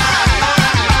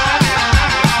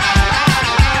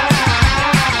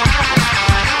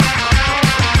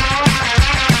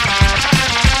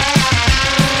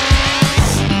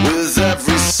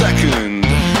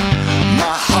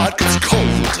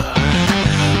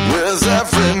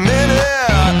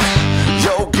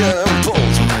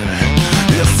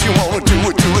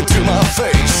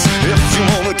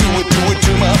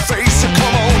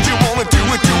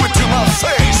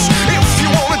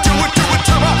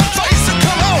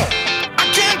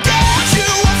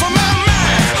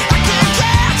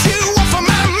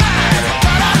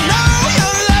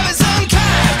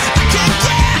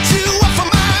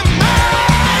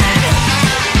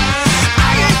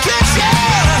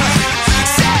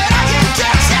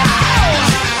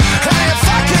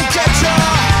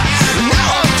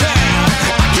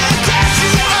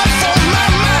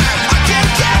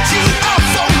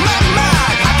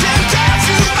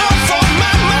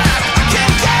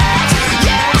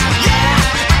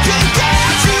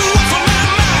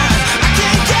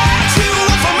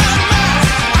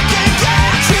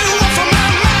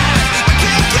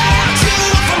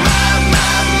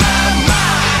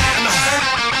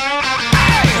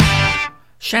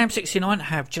 Sham 69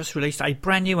 have just released a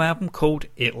brand new album called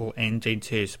It'll End in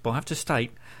Tears, but I have to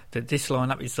state that this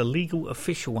lineup is the legal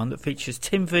official one that features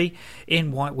Tim V,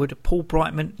 Ian Whitewood, Paul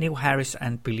Brightman, Neil Harris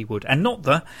and Billy Wood, and not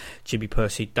the Jimmy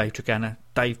Percy, Dave Dragana,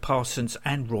 Dave Parsons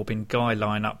and Robin Guy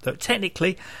lineup that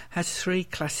technically has 3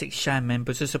 classic Sham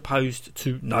members as opposed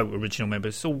to no original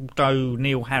members, although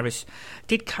Neil Harris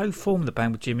did co-form the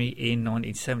band with Jimmy in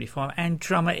 1975 and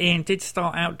drummer Ian did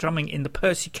start out drumming in the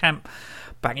Percy camp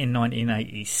back in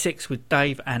 1986 with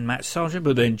Dave and Matt Sargent,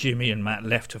 but then Jimmy and Matt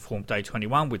left to form Day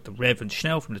 21 with the Rev and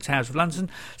Schnell from the Towers of London.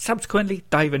 Subsequently,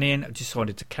 Dave and Ian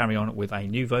decided to carry on with a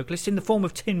new vocalist in the form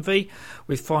of Tim V,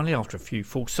 with finally, after a few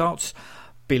false starts,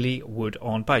 Billy Wood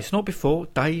on bass. Not before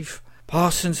Dave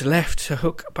Parsons left to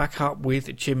hook back up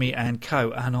with Jimmy and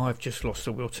co, and I've just lost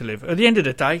the will to live. At the end of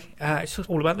the day, it's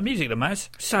all about the music that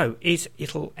matters. So, is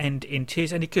It'll End in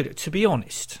Tears any good? To be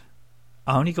honest,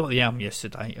 I only got the album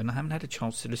yesterday and I haven't had a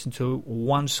chance to listen to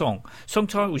one song. Song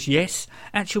title was yes,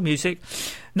 actual music,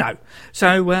 no.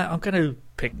 So I'm going to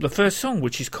pick the first song,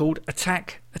 which is called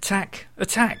Attack, Attack,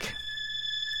 Attack.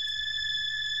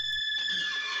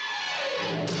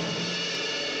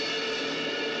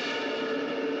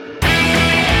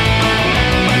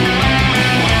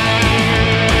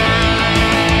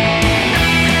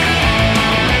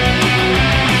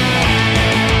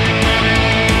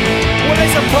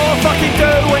 Fucking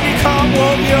do when you can't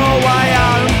walk your way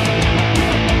home.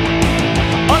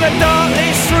 On a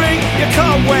darkly street you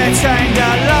can't wear chained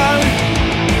alone.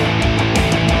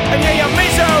 And yeah, your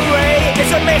misery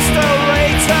is a mystery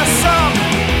to some.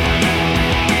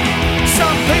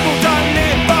 Some people don't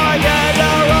live by the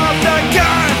law of the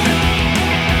gun.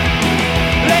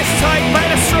 Let's take back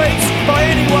the streets by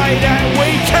any way that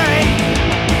we can.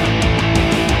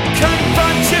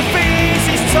 Confront your fears,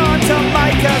 it's time to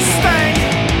make a stand.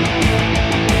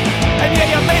 And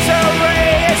yeah, your misery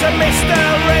is a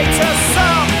mystery to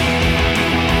some.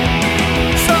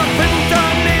 Some people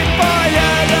don't live by the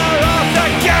law of the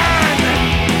gun.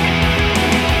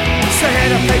 So hear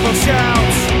the people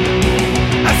shout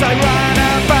as they run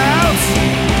about.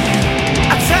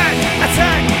 Attack,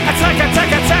 attack, attack,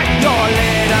 attack, attack. Your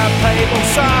little people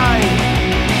say.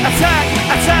 Attack,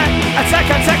 attack, attack,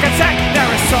 attack, attack.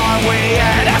 There is time we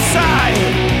had a say.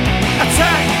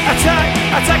 Attack, attack,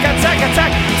 attack, attack,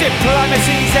 attack.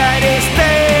 Diplomacy's at its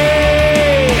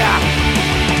day.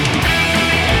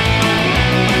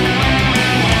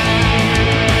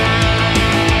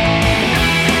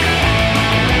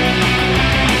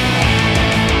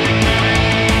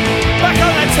 Back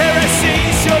on the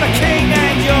terraces, you're the king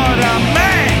and you're the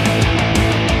man.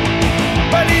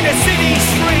 But in the city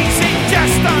streets, it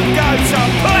just don't go to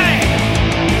plan.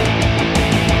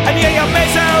 And yeah, your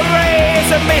misery is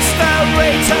a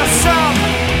mystery to some.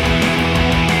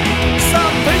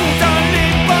 Some people don't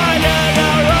live by the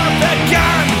law of the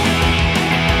gun.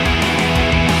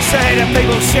 Say the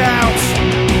people shout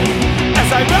as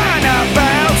they run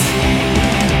about.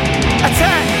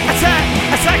 Attack, attack,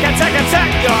 attack, attack,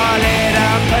 attack. Your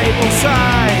little people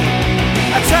say.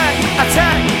 Attack,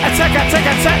 attack, attack, attack,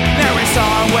 attack. Now it's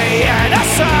time we had a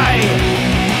say.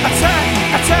 Attack,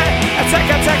 attack, attack,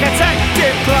 attack, attack.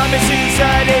 Diplomacy's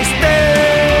at its day.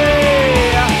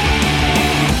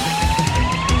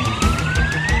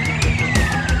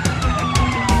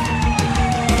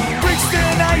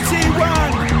 Brixton 81,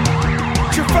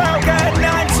 Trafalgar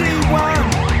 91,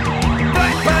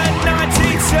 Blackburn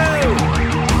 92.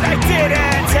 They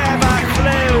didn't have a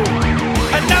clue.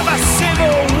 Another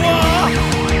civil war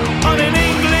on an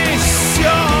English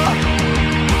shore.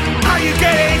 Are you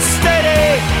getting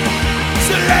steady?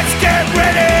 So let's get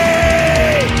ready.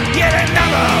 Yet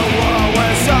another war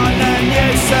was on the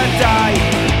news today.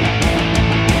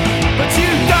 But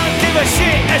you don't give a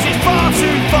shit as it's far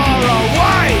too far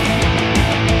away.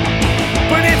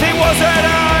 But if it was at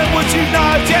home, would you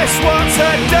know just what to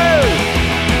do?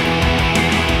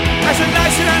 As a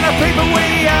nation and a people,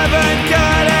 we haven't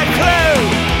got a clue.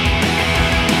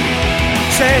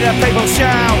 See the people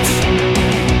shout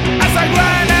as they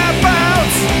run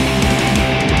about.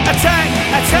 Attack,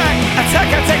 attack, attack,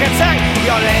 attack, attack.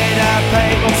 Your little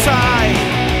people say.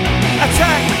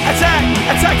 Attack, attack,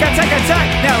 attack, attack, attack.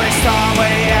 Now it's time we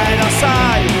had our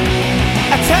say.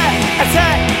 Attack,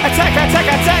 attack, attack, attack,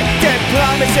 attack.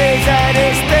 Diplomacy's at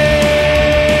its day.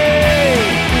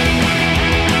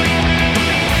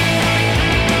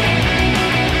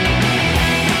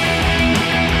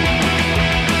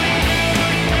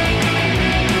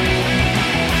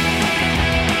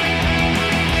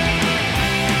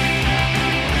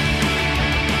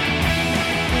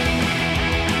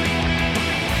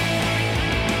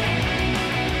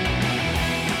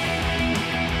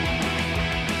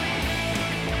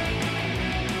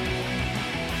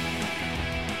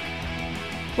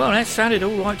 Well, that sounded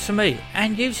all right to me.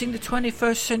 And using the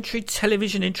 21st century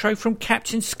television intro from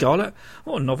Captain Scarlet.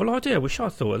 What a novel idea. I wish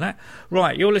I'd thought of that.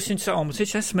 Right, you're listening to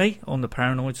Armitage. That's me on the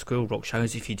Paranoid Squirrel Rock Show,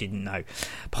 as if you didn't know.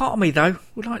 Part of me, though,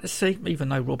 would like to see, even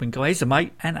though Robin Guy is a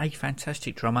mate and a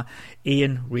fantastic drummer,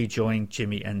 Ian rejoin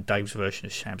Jimmy and Dave's version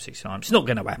of Sham 69. It's not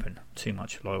going to happen. Too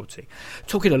much loyalty.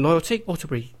 Talking of loyalty, or to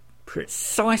be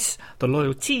precise, the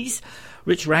loyalties,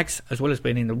 Rich Rags, as well as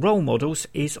being in the role models,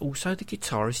 is also the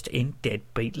guitarist in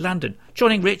Deadbeat London.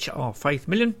 Joining Rich are Faith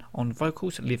Millen on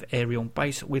vocals, Liv Airy on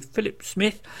bass, with Philip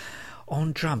Smith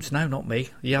on drums. No, not me,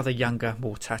 the other younger,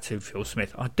 more tattooed Phil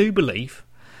Smith. I do believe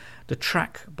the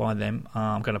track by them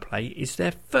I'm going to play is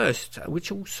their first, which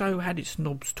also had its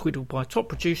knobs twiddled by top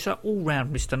producer,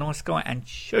 all-round Mr. Nice Guy and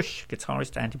shush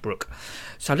guitarist Andy Brooke.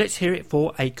 So let's hear it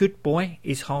for A Good Boy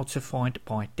Is Hard to Find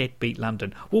by Deadbeat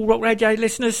London. Wall Rock Radio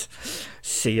listeners,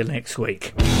 see you next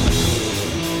week.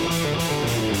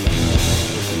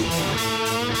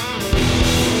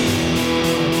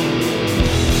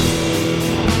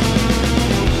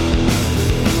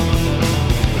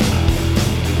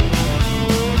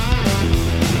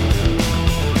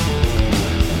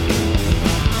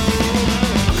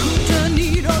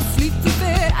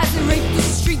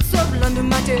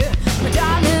 My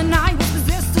darling, I was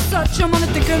possessed of such. I'm only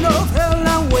thinking of hell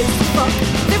and ways to fuck.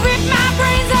 They rip my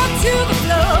brains out to the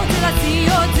floor till I see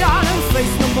your darling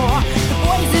face no more. The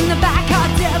boys in the back are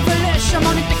devilish. I'm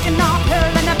only thinking of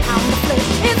hell and a pound of flesh.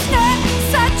 It's not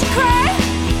such a crime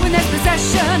when there's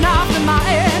possession of the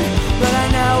mind, but I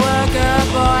know a good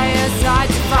boy is hard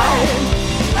to find.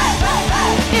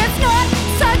 It's not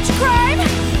such a crime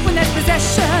when there's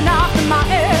possession of the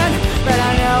mind, but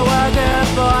I know a good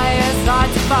boy is hard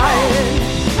to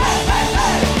find.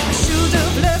 I should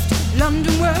have left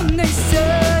London when they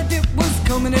said it was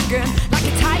coming again. Like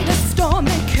a tidal storm,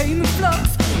 they came in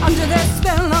flux. Under their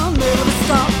spell, I'll never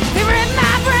stop. They rip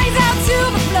my brains out to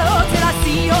the floor till I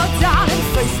see your darling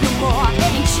face no more.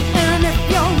 Ain't cheating if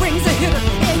your ring's a hitter.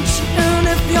 Ain't cheating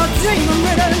if you're dreaming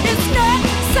ridden. It's not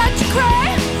such a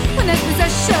crime when there's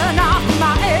possession of the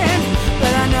mind, but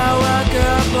I know a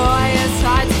good boy is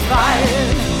hard to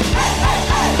find.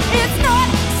 It's not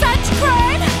such a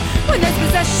crime when there's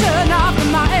possession of the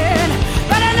mind,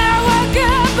 but I know a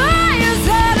good boy is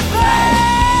hard to find.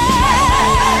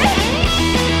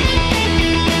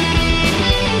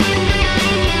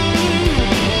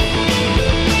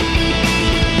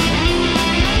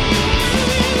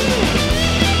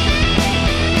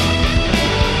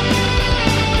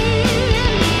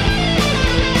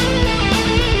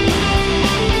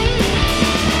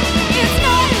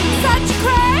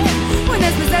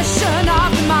 Possession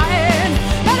of the mind,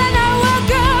 but I know a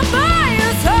good boy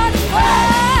is hard to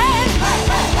find.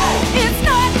 It's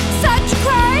not such a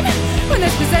crime when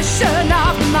there's possession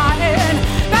of the mind,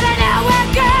 but I know a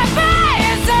good boy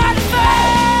is hard to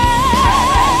find.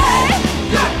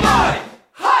 Good boy,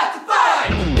 hard to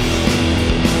find.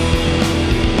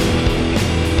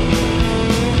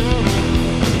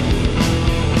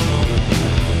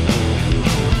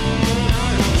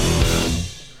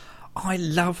 I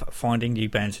love finding new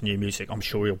bands and new music. I'm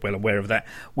sure you're well aware of that,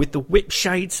 with the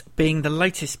Whipshades being the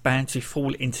latest band to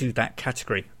fall into that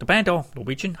category. The band are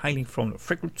Norwegian, hailing from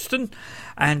Fredrikstad,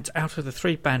 and out of the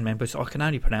three band members, I can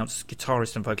only pronounce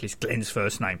guitarist and vocalist Glenn's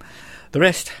first name. The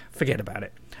rest, forget about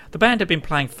it. The band have been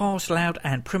playing fast, loud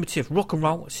and primitive rock and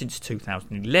roll since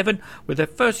 2011, with their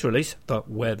first release, the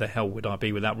Where the Hell Would I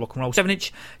Be Without Rock and Roll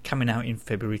 7-inch, coming out in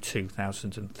February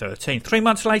 2013. 3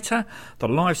 months later, the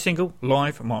live single,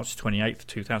 Live, March 28th,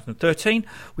 2013,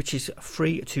 which is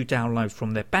free to download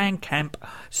from their Bandcamp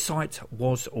site,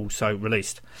 was also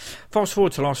released. Fast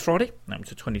forward to last Friday, that was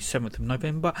the 27th of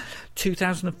November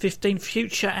 2015,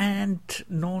 future and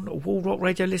non-Wall Rock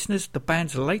Radio listeners, the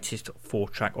band's latest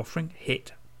 4-track offering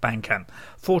hit Bandcamp.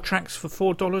 4 tracks for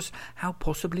 $4. How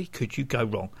possibly could you go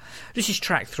wrong? This is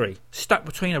track 3, Stuck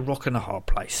Between a Rock and a Hard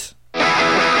Place.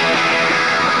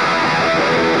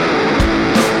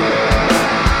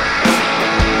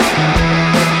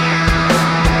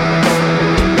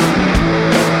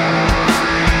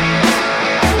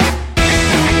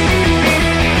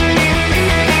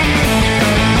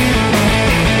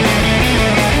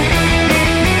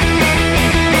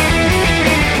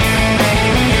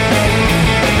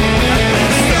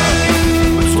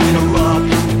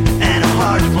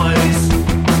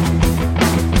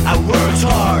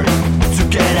 Hard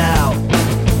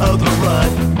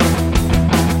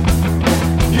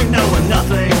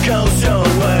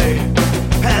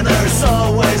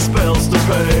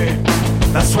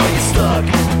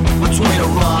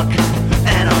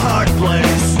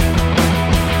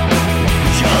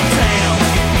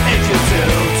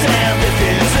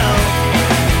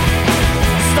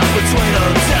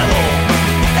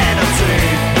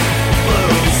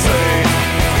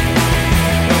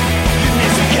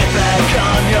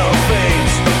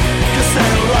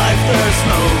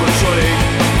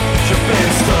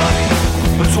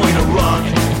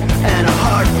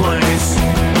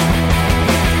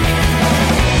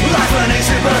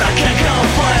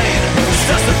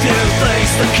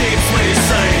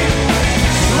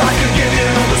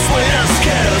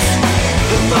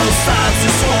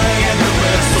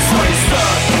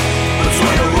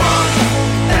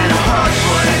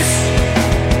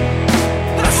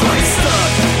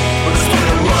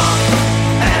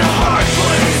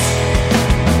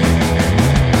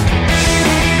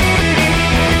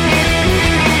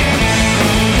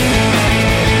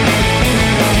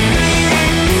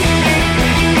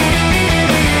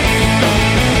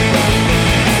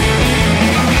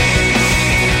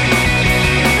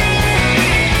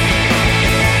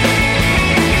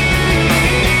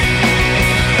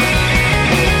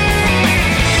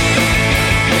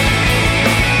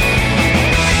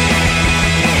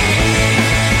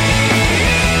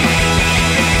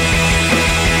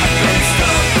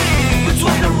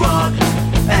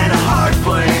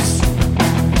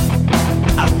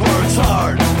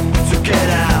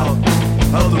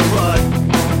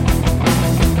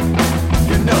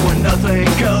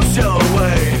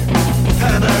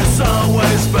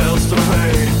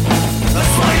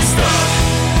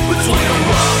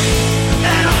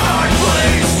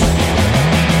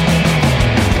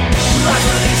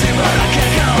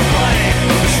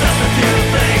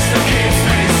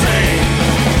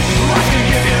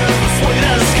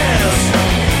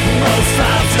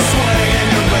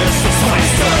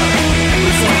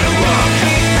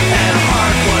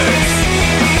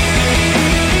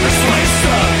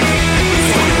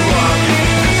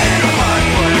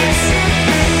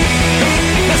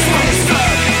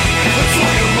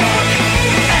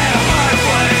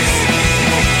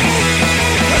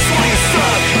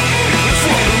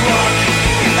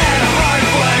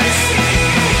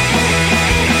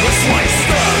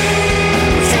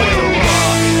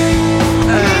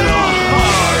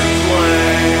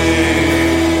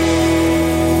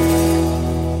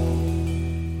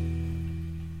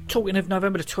talking of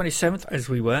November the 27th, as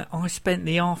we were, I spent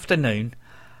the afternoon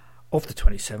of the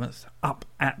 27th up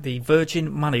at the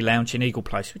Virgin Money Lounge in Eagle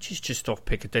Place, which is just off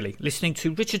Piccadilly, listening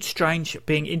to Richard Strange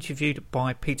being interviewed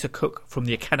by Peter Cook from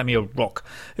the Academy of Rock,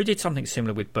 who did something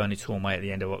similar with Bernie Tormé at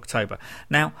the end of October.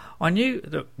 Now, I knew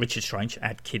that Richard Strange,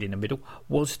 add kid in the middle,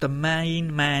 was the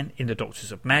main man in the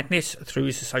Doctors of Madness through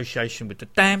his association with the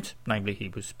Damned, namely he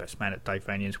was best man at Dave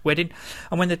Vanian's wedding,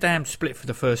 and when the Damned split for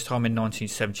the first time in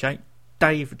 1978,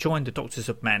 Dave joined the Doctors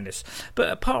of Madness. But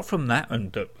apart from that,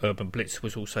 and Urban Blitz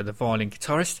was also the violin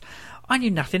guitarist, I knew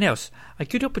nothing else. A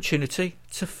good opportunity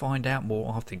to find out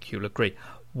more, I think you'll agree.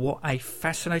 What a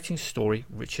fascinating story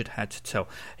Richard had to tell.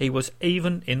 He was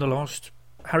even in the last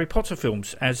Harry Potter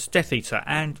films as Death Eater,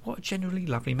 and what a genuinely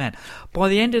lovely man. By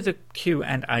the end of the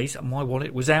Q&As, my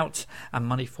wallet was out and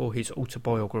money for his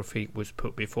autobiography was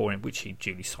put before him, which he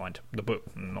duly signed. The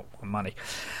book, not my money.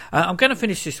 I'm going to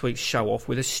finish this week's show off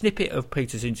with a snippet of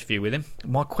Peter's interview with him,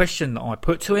 my question that I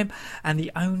put to him, and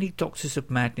the only Doctors of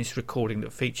Madness recording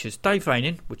that features Dave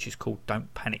Vanian, which is called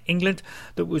Don't Panic England,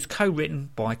 that was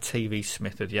co-written by TV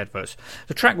Smith of the Adverts.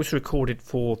 The track was recorded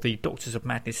for the Doctors of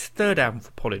Madness' third album for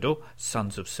Polydor,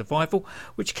 Sons of Survival,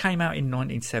 which came out in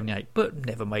 1978 but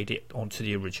never made it onto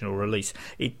the original release.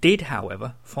 It did,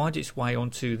 however, find its way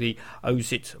onto the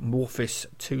Ozit Morphis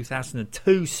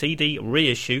 2002 CD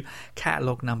reissue,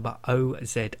 catalogue number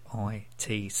OZIT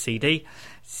CD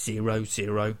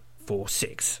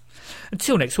 0046.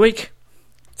 Until next week,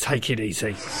 take it easy.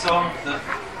 It's a song that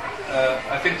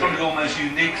I think probably almost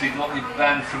uniquely got me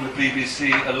banned from the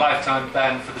BBC, a lifetime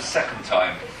ban for the second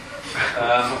time.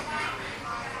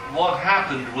 What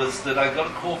happened was that I got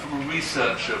a call from a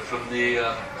researcher from the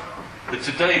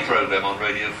Today programme on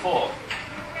Radio 4.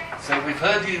 So we've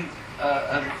heard you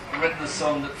have written a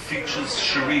song that features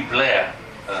Cherie Blair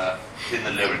in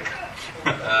the lyric.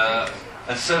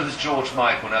 And so has George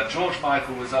Michael. Now, George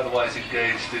Michael was otherwise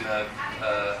engaged in a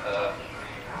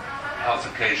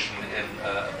altercation in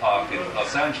a park in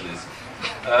Los Angeles.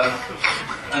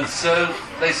 And so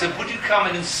they said, would you come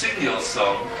in and sing your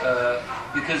song?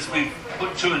 Because we've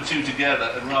put two and two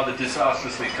together and rather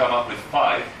disastrously come up with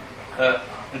five, and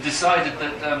decided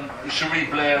that Cherie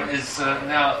Blair is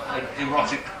now an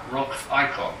erotic rock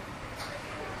icon.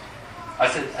 I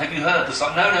said, have you heard the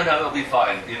song? No, it'll be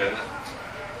fine. You know,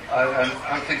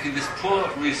 I'm thinking this poor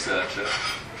researcher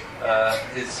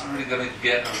is really going to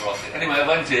get erotic. Anyway, I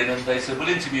went in and they said, we'll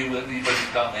interview you when you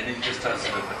come in, and you just tell us a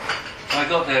little bit. And I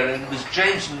got there and it was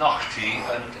James Naughty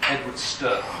and Edward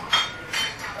Stern.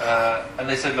 And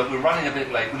they said, look, we're running a bit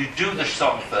late. Will you do the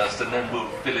song first, and then we'll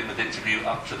fill in with the interview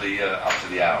up to the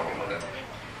hour or whatever.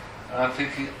 And I'm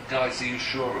thinking, guys, are you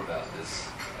sure about this?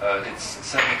 It's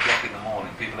 7 o'clock in the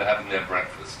morning. People are having their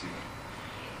breakfast, you know.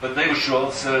 But they were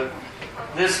sure, so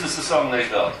this is the song they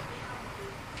got.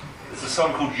 It's a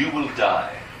song called You Will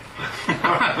Die.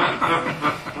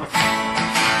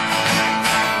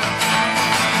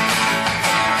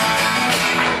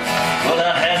 Well,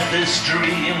 I had this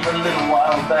dream a little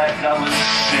while back. I was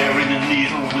sharing a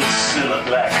needle with Cilla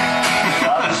Black.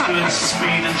 I was doing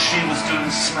speed and she was doing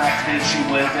smack. Then she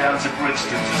went down to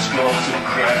Brixton to score some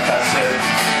crack. I said,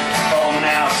 oh,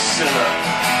 now Cilla,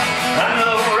 I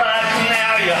know right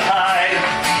now you're high.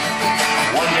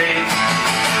 One day,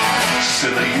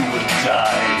 Cilla, you would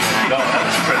die. No, that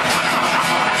was pretty.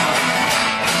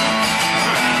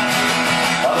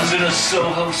 I was in a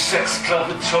Soho sex club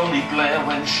with Tony Blair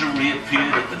when Cherie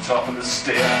appeared at the top of the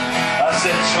stair. I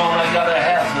said, Tony, I gotta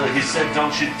have her. He said, don't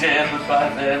you dare. But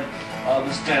by then, I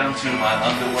was down to my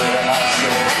underwear. I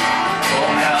said,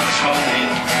 oh, now, Tony,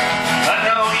 I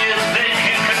know you think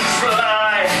you can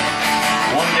fly.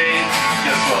 One day,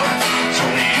 guess what?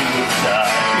 Tony, you will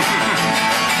die.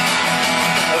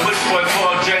 At which point,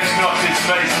 poor James knocked his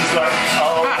face was like,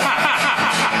 oh.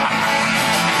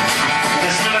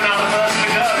 There's still another person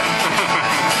to go.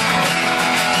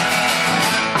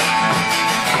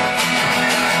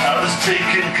 I was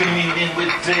taking communion with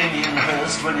Damien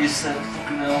Hirst when he said,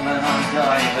 fucking hell, man, I'm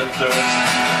dying of thirst.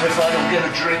 If I don't get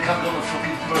a drink, I'm gonna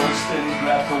fucking burst. Then he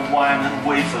grabbed the wine and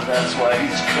wafer, that's why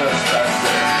he's cursed. I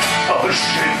said, oh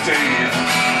shit, Damien,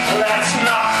 that's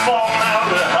not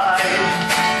formaldehyde.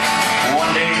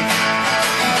 One day,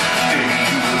 Damien,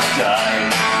 you will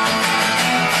die.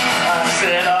 I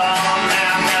said, oh,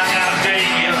 now,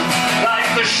 Damien, like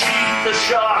the sheep, the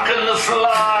shark, and the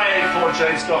fly. Poor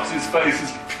James knocks his face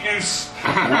is puce.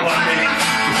 One day,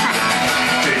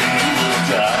 Damien, you will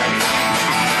die.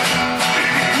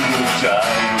 Damien, you will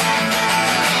die.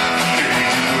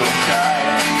 Damien, you will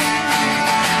die.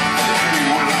 You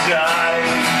will die.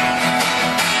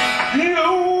 You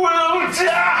will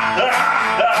die.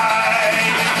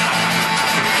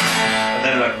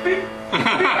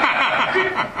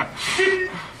 beep,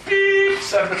 beep,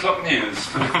 7 o'clock news.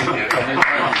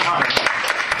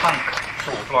 Punk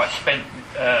sort of like spent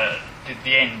did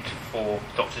the end for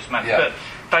Doctor's Madness. Yeah.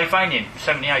 But Dave Vanian,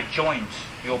 78, joined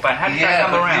your band. How did that Yeah,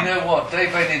 come but around? you know what? Dave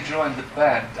Vanian joined the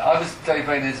band. I was Dave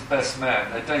Vanian's best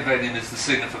man. Dave Vanian is the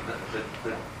singer from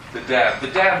the Damned. The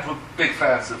Damned were big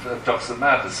fans of Doctor's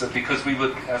Madness, so because we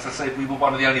were, as I say, we were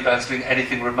one of the only bands doing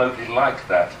anything remotely like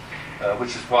that,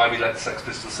 which is why we let the Sex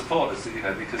Pistols support us, you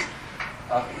know, because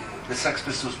the Sex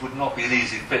Pistols would not be an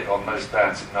easy fit on most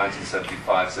bands in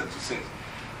 1975, 76.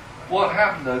 What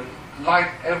happened though, like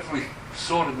every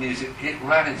sort of music, it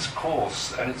ran its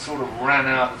course and it sort of ran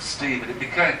out of steam, and it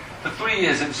became, for 3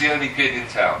 years it was the only gig in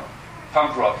town.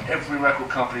 Punk rock, every record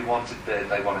company wanted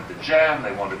they wanted the Jam,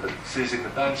 they wanted the Susie and the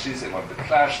Banshees, they wanted the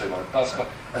Clash, they wanted Buzzcock,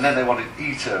 and then they wanted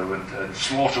Eater and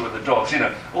Slaughter and the Dogs, you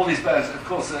know, all these bands, of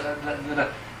course,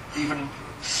 even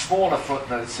smaller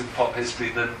footnotes in pop history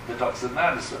than the Doctors of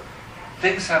Madness.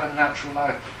 Things have a natural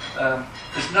life.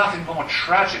 There's nothing more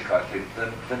tragic, I think,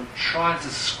 than trying to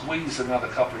squeeze another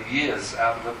couple of years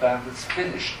out of a band that's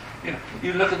finished. You know,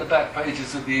 you look at the back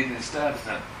pages of the Evening Standard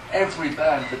now. Every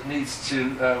band that needs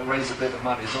to raise a bit of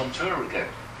money is on tour again,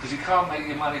 because you can't make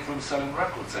your money from selling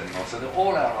records anymore. So they're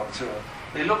all out on tour.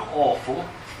 They look awful.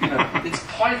 You know, it's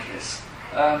pointless.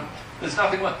 There's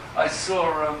nothing more. I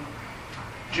saw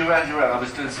Duran Duran. I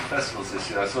was doing some festivals this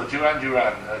year. I saw Duran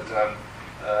Duran at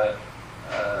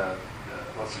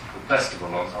what's it called?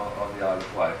 Festival on the Isle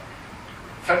of Wight.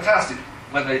 Fantastic.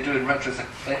 When they do in retrospect,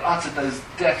 they uttered those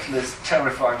deathless,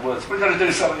 terrifying words. We're going to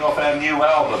do something off our new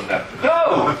album now.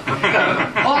 No! You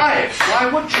know, why? Why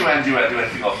would Duran Duran do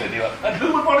anything off their new album? And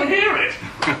who would want to hear it?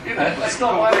 You know, that's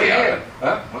not why we're here.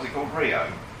 Huh? Was it called Rio?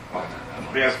 I don't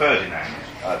know. Rio Ferdinand?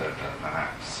 I don't know.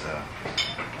 Perhaps.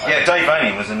 Yeah, Dave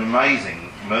Vanian was an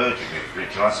amazing merger with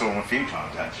Richard. I saw him a few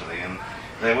times actually, and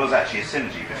there was actually a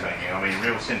synergy between you. I mean,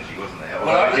 real synergy, wasn't there?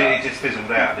 Although it just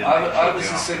fizzled out, didn't it? I was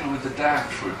a singer with the Damned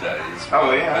for a day.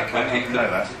 Oh yeah, when he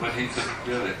couldn't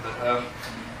do it. But,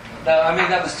 no, I mean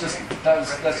that's just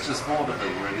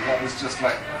vaudeville, really. That was just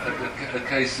like a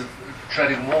case of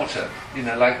treading water. You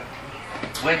know, like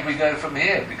where do we go from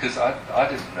here? Because I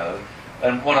didn't know.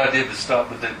 And what I did was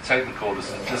start with the tape recorders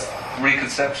and just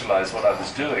reconceptualise what I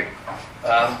was doing.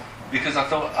 Because I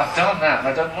thought, I've done that and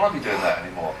I don't want to be doing that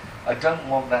anymore. I don't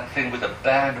want that thing with a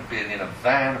band of being in a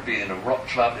van, of being in a rock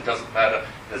club. It doesn't matter.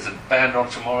 There's a band on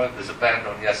tomorrow, there's a band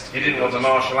on yesterday. You didn't want the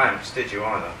Marshall amps, did you,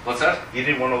 either? What's that? You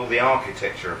didn't want all the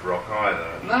architecture of rock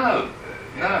either. No.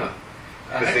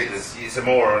 Because it's a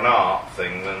more an art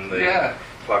thing than the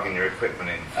plugging your equipment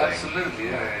in thing. Absolutely,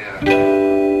 yeah.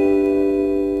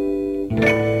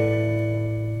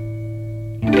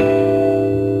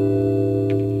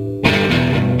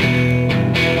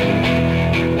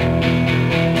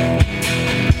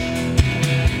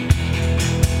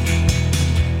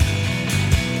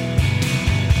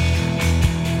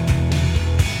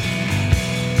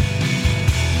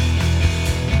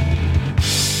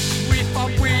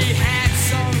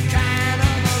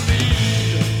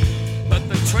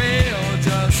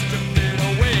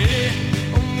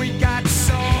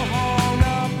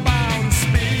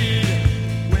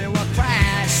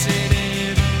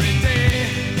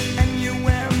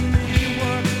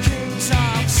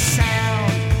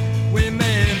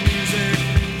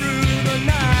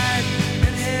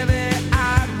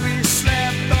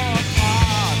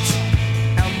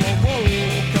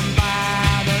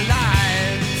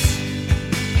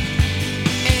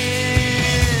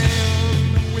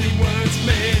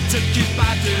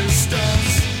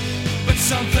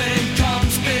 Something